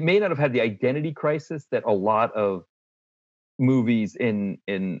 it may not have had the identity crisis that a lot of movies in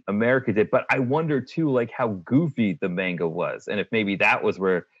America did, but I wonder too, like how goofy the manga was, and if maybe that was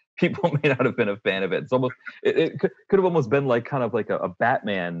where people may not have been a fan of it. It's almost it could have almost been like kind of like a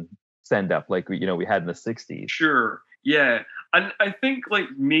Batman send up, like we had in the 60s. Sure. Yeah, and I think like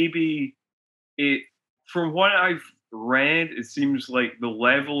maybe from what I've read, it seems like the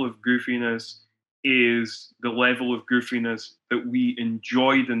level of goofiness is the level of goofiness that we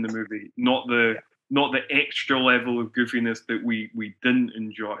enjoyed in the movie, not the extra level of goofiness that we didn't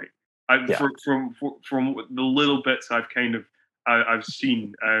enjoy. From the little bits I've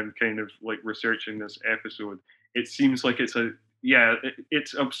seen and kind of like researching this episode, it seems like it's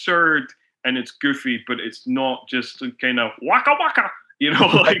absurd and it's goofy, but it's not just kind of waka waka,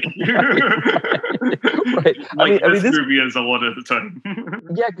 like right. Like this movie is a lot of the time.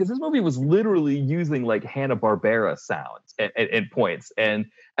 Yeah, because this movie was literally using like Hanna-Barbera sounds at points, and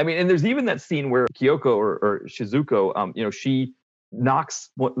I mean, and there's even that scene where Kyoko or Shizuko, she knocks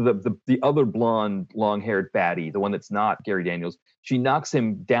the other blonde, long-haired baddie, the one that's not Gary Daniels. She knocks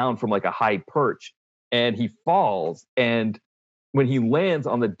him down from like a high perch, and he falls, and when he lands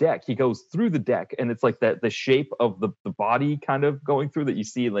on the deck, he goes through the deck, and it's like the shape of the body kind of going through that you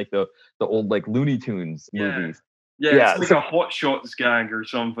see in like the old like Looney Tunes movies. Yeah, it's like a Hot Shots gag or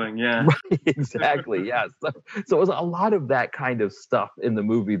something. Yeah, right, exactly. Yeah, so it was a lot of that kind of stuff in the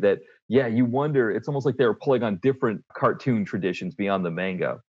movie that you wonder. It's almost like they were pulling on different cartoon traditions beyond the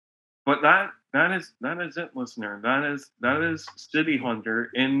manga. But that is it, listener. That is City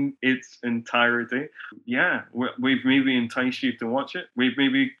Hunter in its entirety. Yeah, we've maybe enticed you to watch it. We've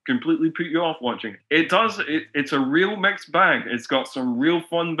maybe completely put you off watching it. It's a real mixed bag. It's got some real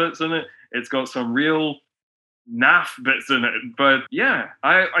fun bits in it. It's got some real naff bits in it. But yeah,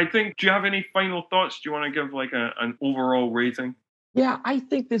 I think. Do you have any final thoughts? Do you want to give like an overall rating? Yeah, I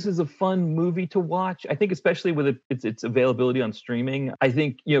think this is a fun movie to watch. I think especially with its availability on streaming. I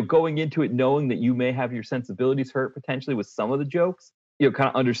think, going into it knowing that you may have your sensibilities hurt potentially with some of the jokes, kind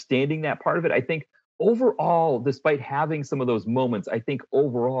of understanding that part of it. I think overall, despite having some of those moments, I think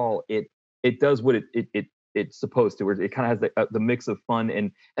overall it does what it's supposed to, where it kind of has the mix of fun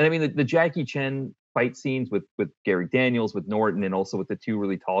and I mean the Jackie Chan fight scenes with Gary Daniels, with Norton, and also with the two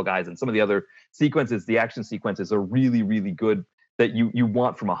really tall guys, and some of the other sequences, the action sequences are really, really good that you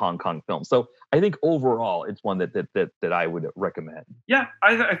want from a Hong Kong film. So I think overall, it's one that I would recommend. Yeah,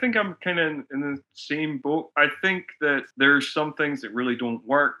 I think I'm kind of in the same boat. I think that there's some things that really don't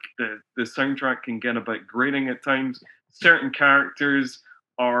work. The soundtrack can get a bit grating at times. Certain characters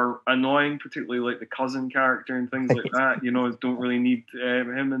are annoying, particularly like the cousin character and things like that. Don't really need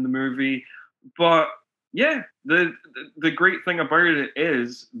him in the movie. But yeah, the great thing about it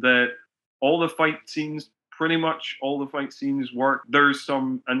is that all the fight scenes, pretty much all the fight scenes work. There's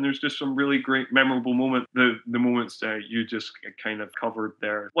just some really great memorable moments. The moments that you just kind of covered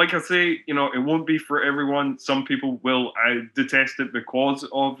there. Like I say, it won't be for everyone. Some people will detest it because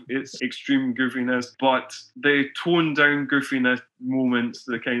of its extreme goofiness, but the toned down goofiness moments,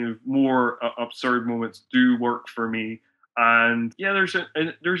 the kind of more absurd moments, do work for me. And yeah,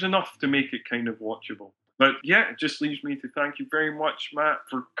 there's enough to make it kind of watchable. But yeah, it just leaves me to thank you very much, Matt,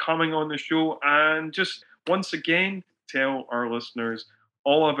 for coming on the show, and just once again tell our listeners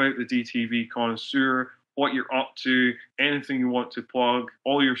all about the DTV Connoisseur, what you're up to, anything you want to plug,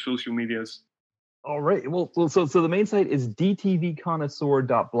 all your social medias. All right. Well, so the main site is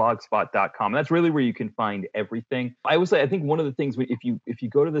dtvconnoisseur.blogspot.com. That's really where you can find everything. I would say, I think one of the things, if you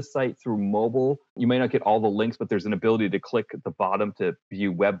go to the site through mobile, you may not get all the links, but there's an ability to click at the bottom to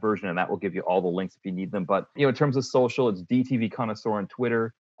view web version, and that will give you all the links if you need them. But in terms of social, it's DTV Connoisseur on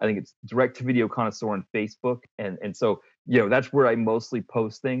Twitter. I think it's Direct to Video Connoisseur on Facebook, and so that's where I mostly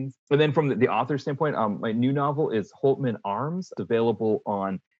post things. And then from the author standpoint, my new novel is Holtman Arms. It's available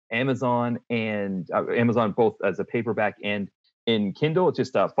on Amazon and Amazon both as a paperback and in Kindle. It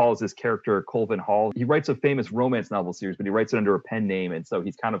just follows this character, Colvin Hall. He writes a famous romance novel series, but he writes it under a pen name, and so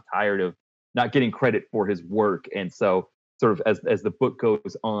he's kind of tired of not getting credit for his work. And so sort of as the book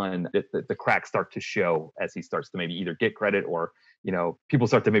goes on, the cracks start to show as he starts to maybe either get credit or people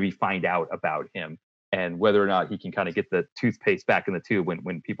start to maybe find out about him and whether or not he can kind of get the toothpaste back in the tube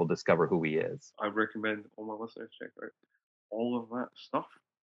when people discover who he is. I recommend all my listeners check out all of that stuff.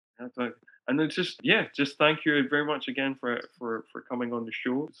 And then just thank you very much again for coming on the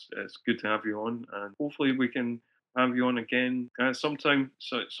show. It's good to have you on, and hopefully we can have you on again sometime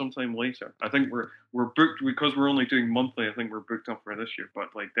later. I think we're booked because we're only doing monthly. I think we're booked up for this year, but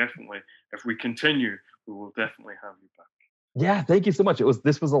definitely if we continue, we will definitely have you back. Yeah, thank you so much.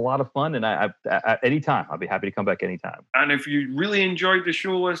 This was a lot of fun, and I anytime I'll be happy to come back anytime. And if you really enjoyed the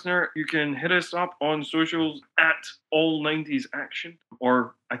show, listener, you can hit us up on socials at All 90s Action,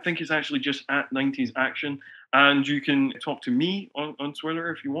 or I think it's actually just at 90s Action. And you can talk to me on Twitter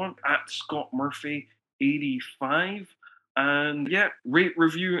if you want, at Scott Murphy 85. And rate,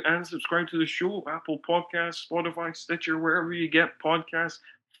 review, and subscribe to the show. Apple Podcasts, Spotify, Stitcher, wherever you get podcasts.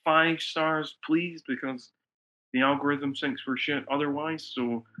 5 stars, please, because the algorithm thinks we're shit otherwise.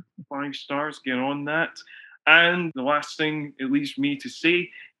 So 5 stars, get on that. And the last thing it leaves me to say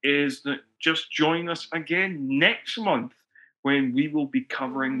is that just join us again next month when we will be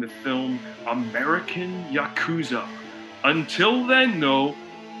covering the film American Yakuza. Until then, though,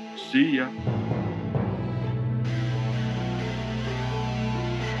 see ya.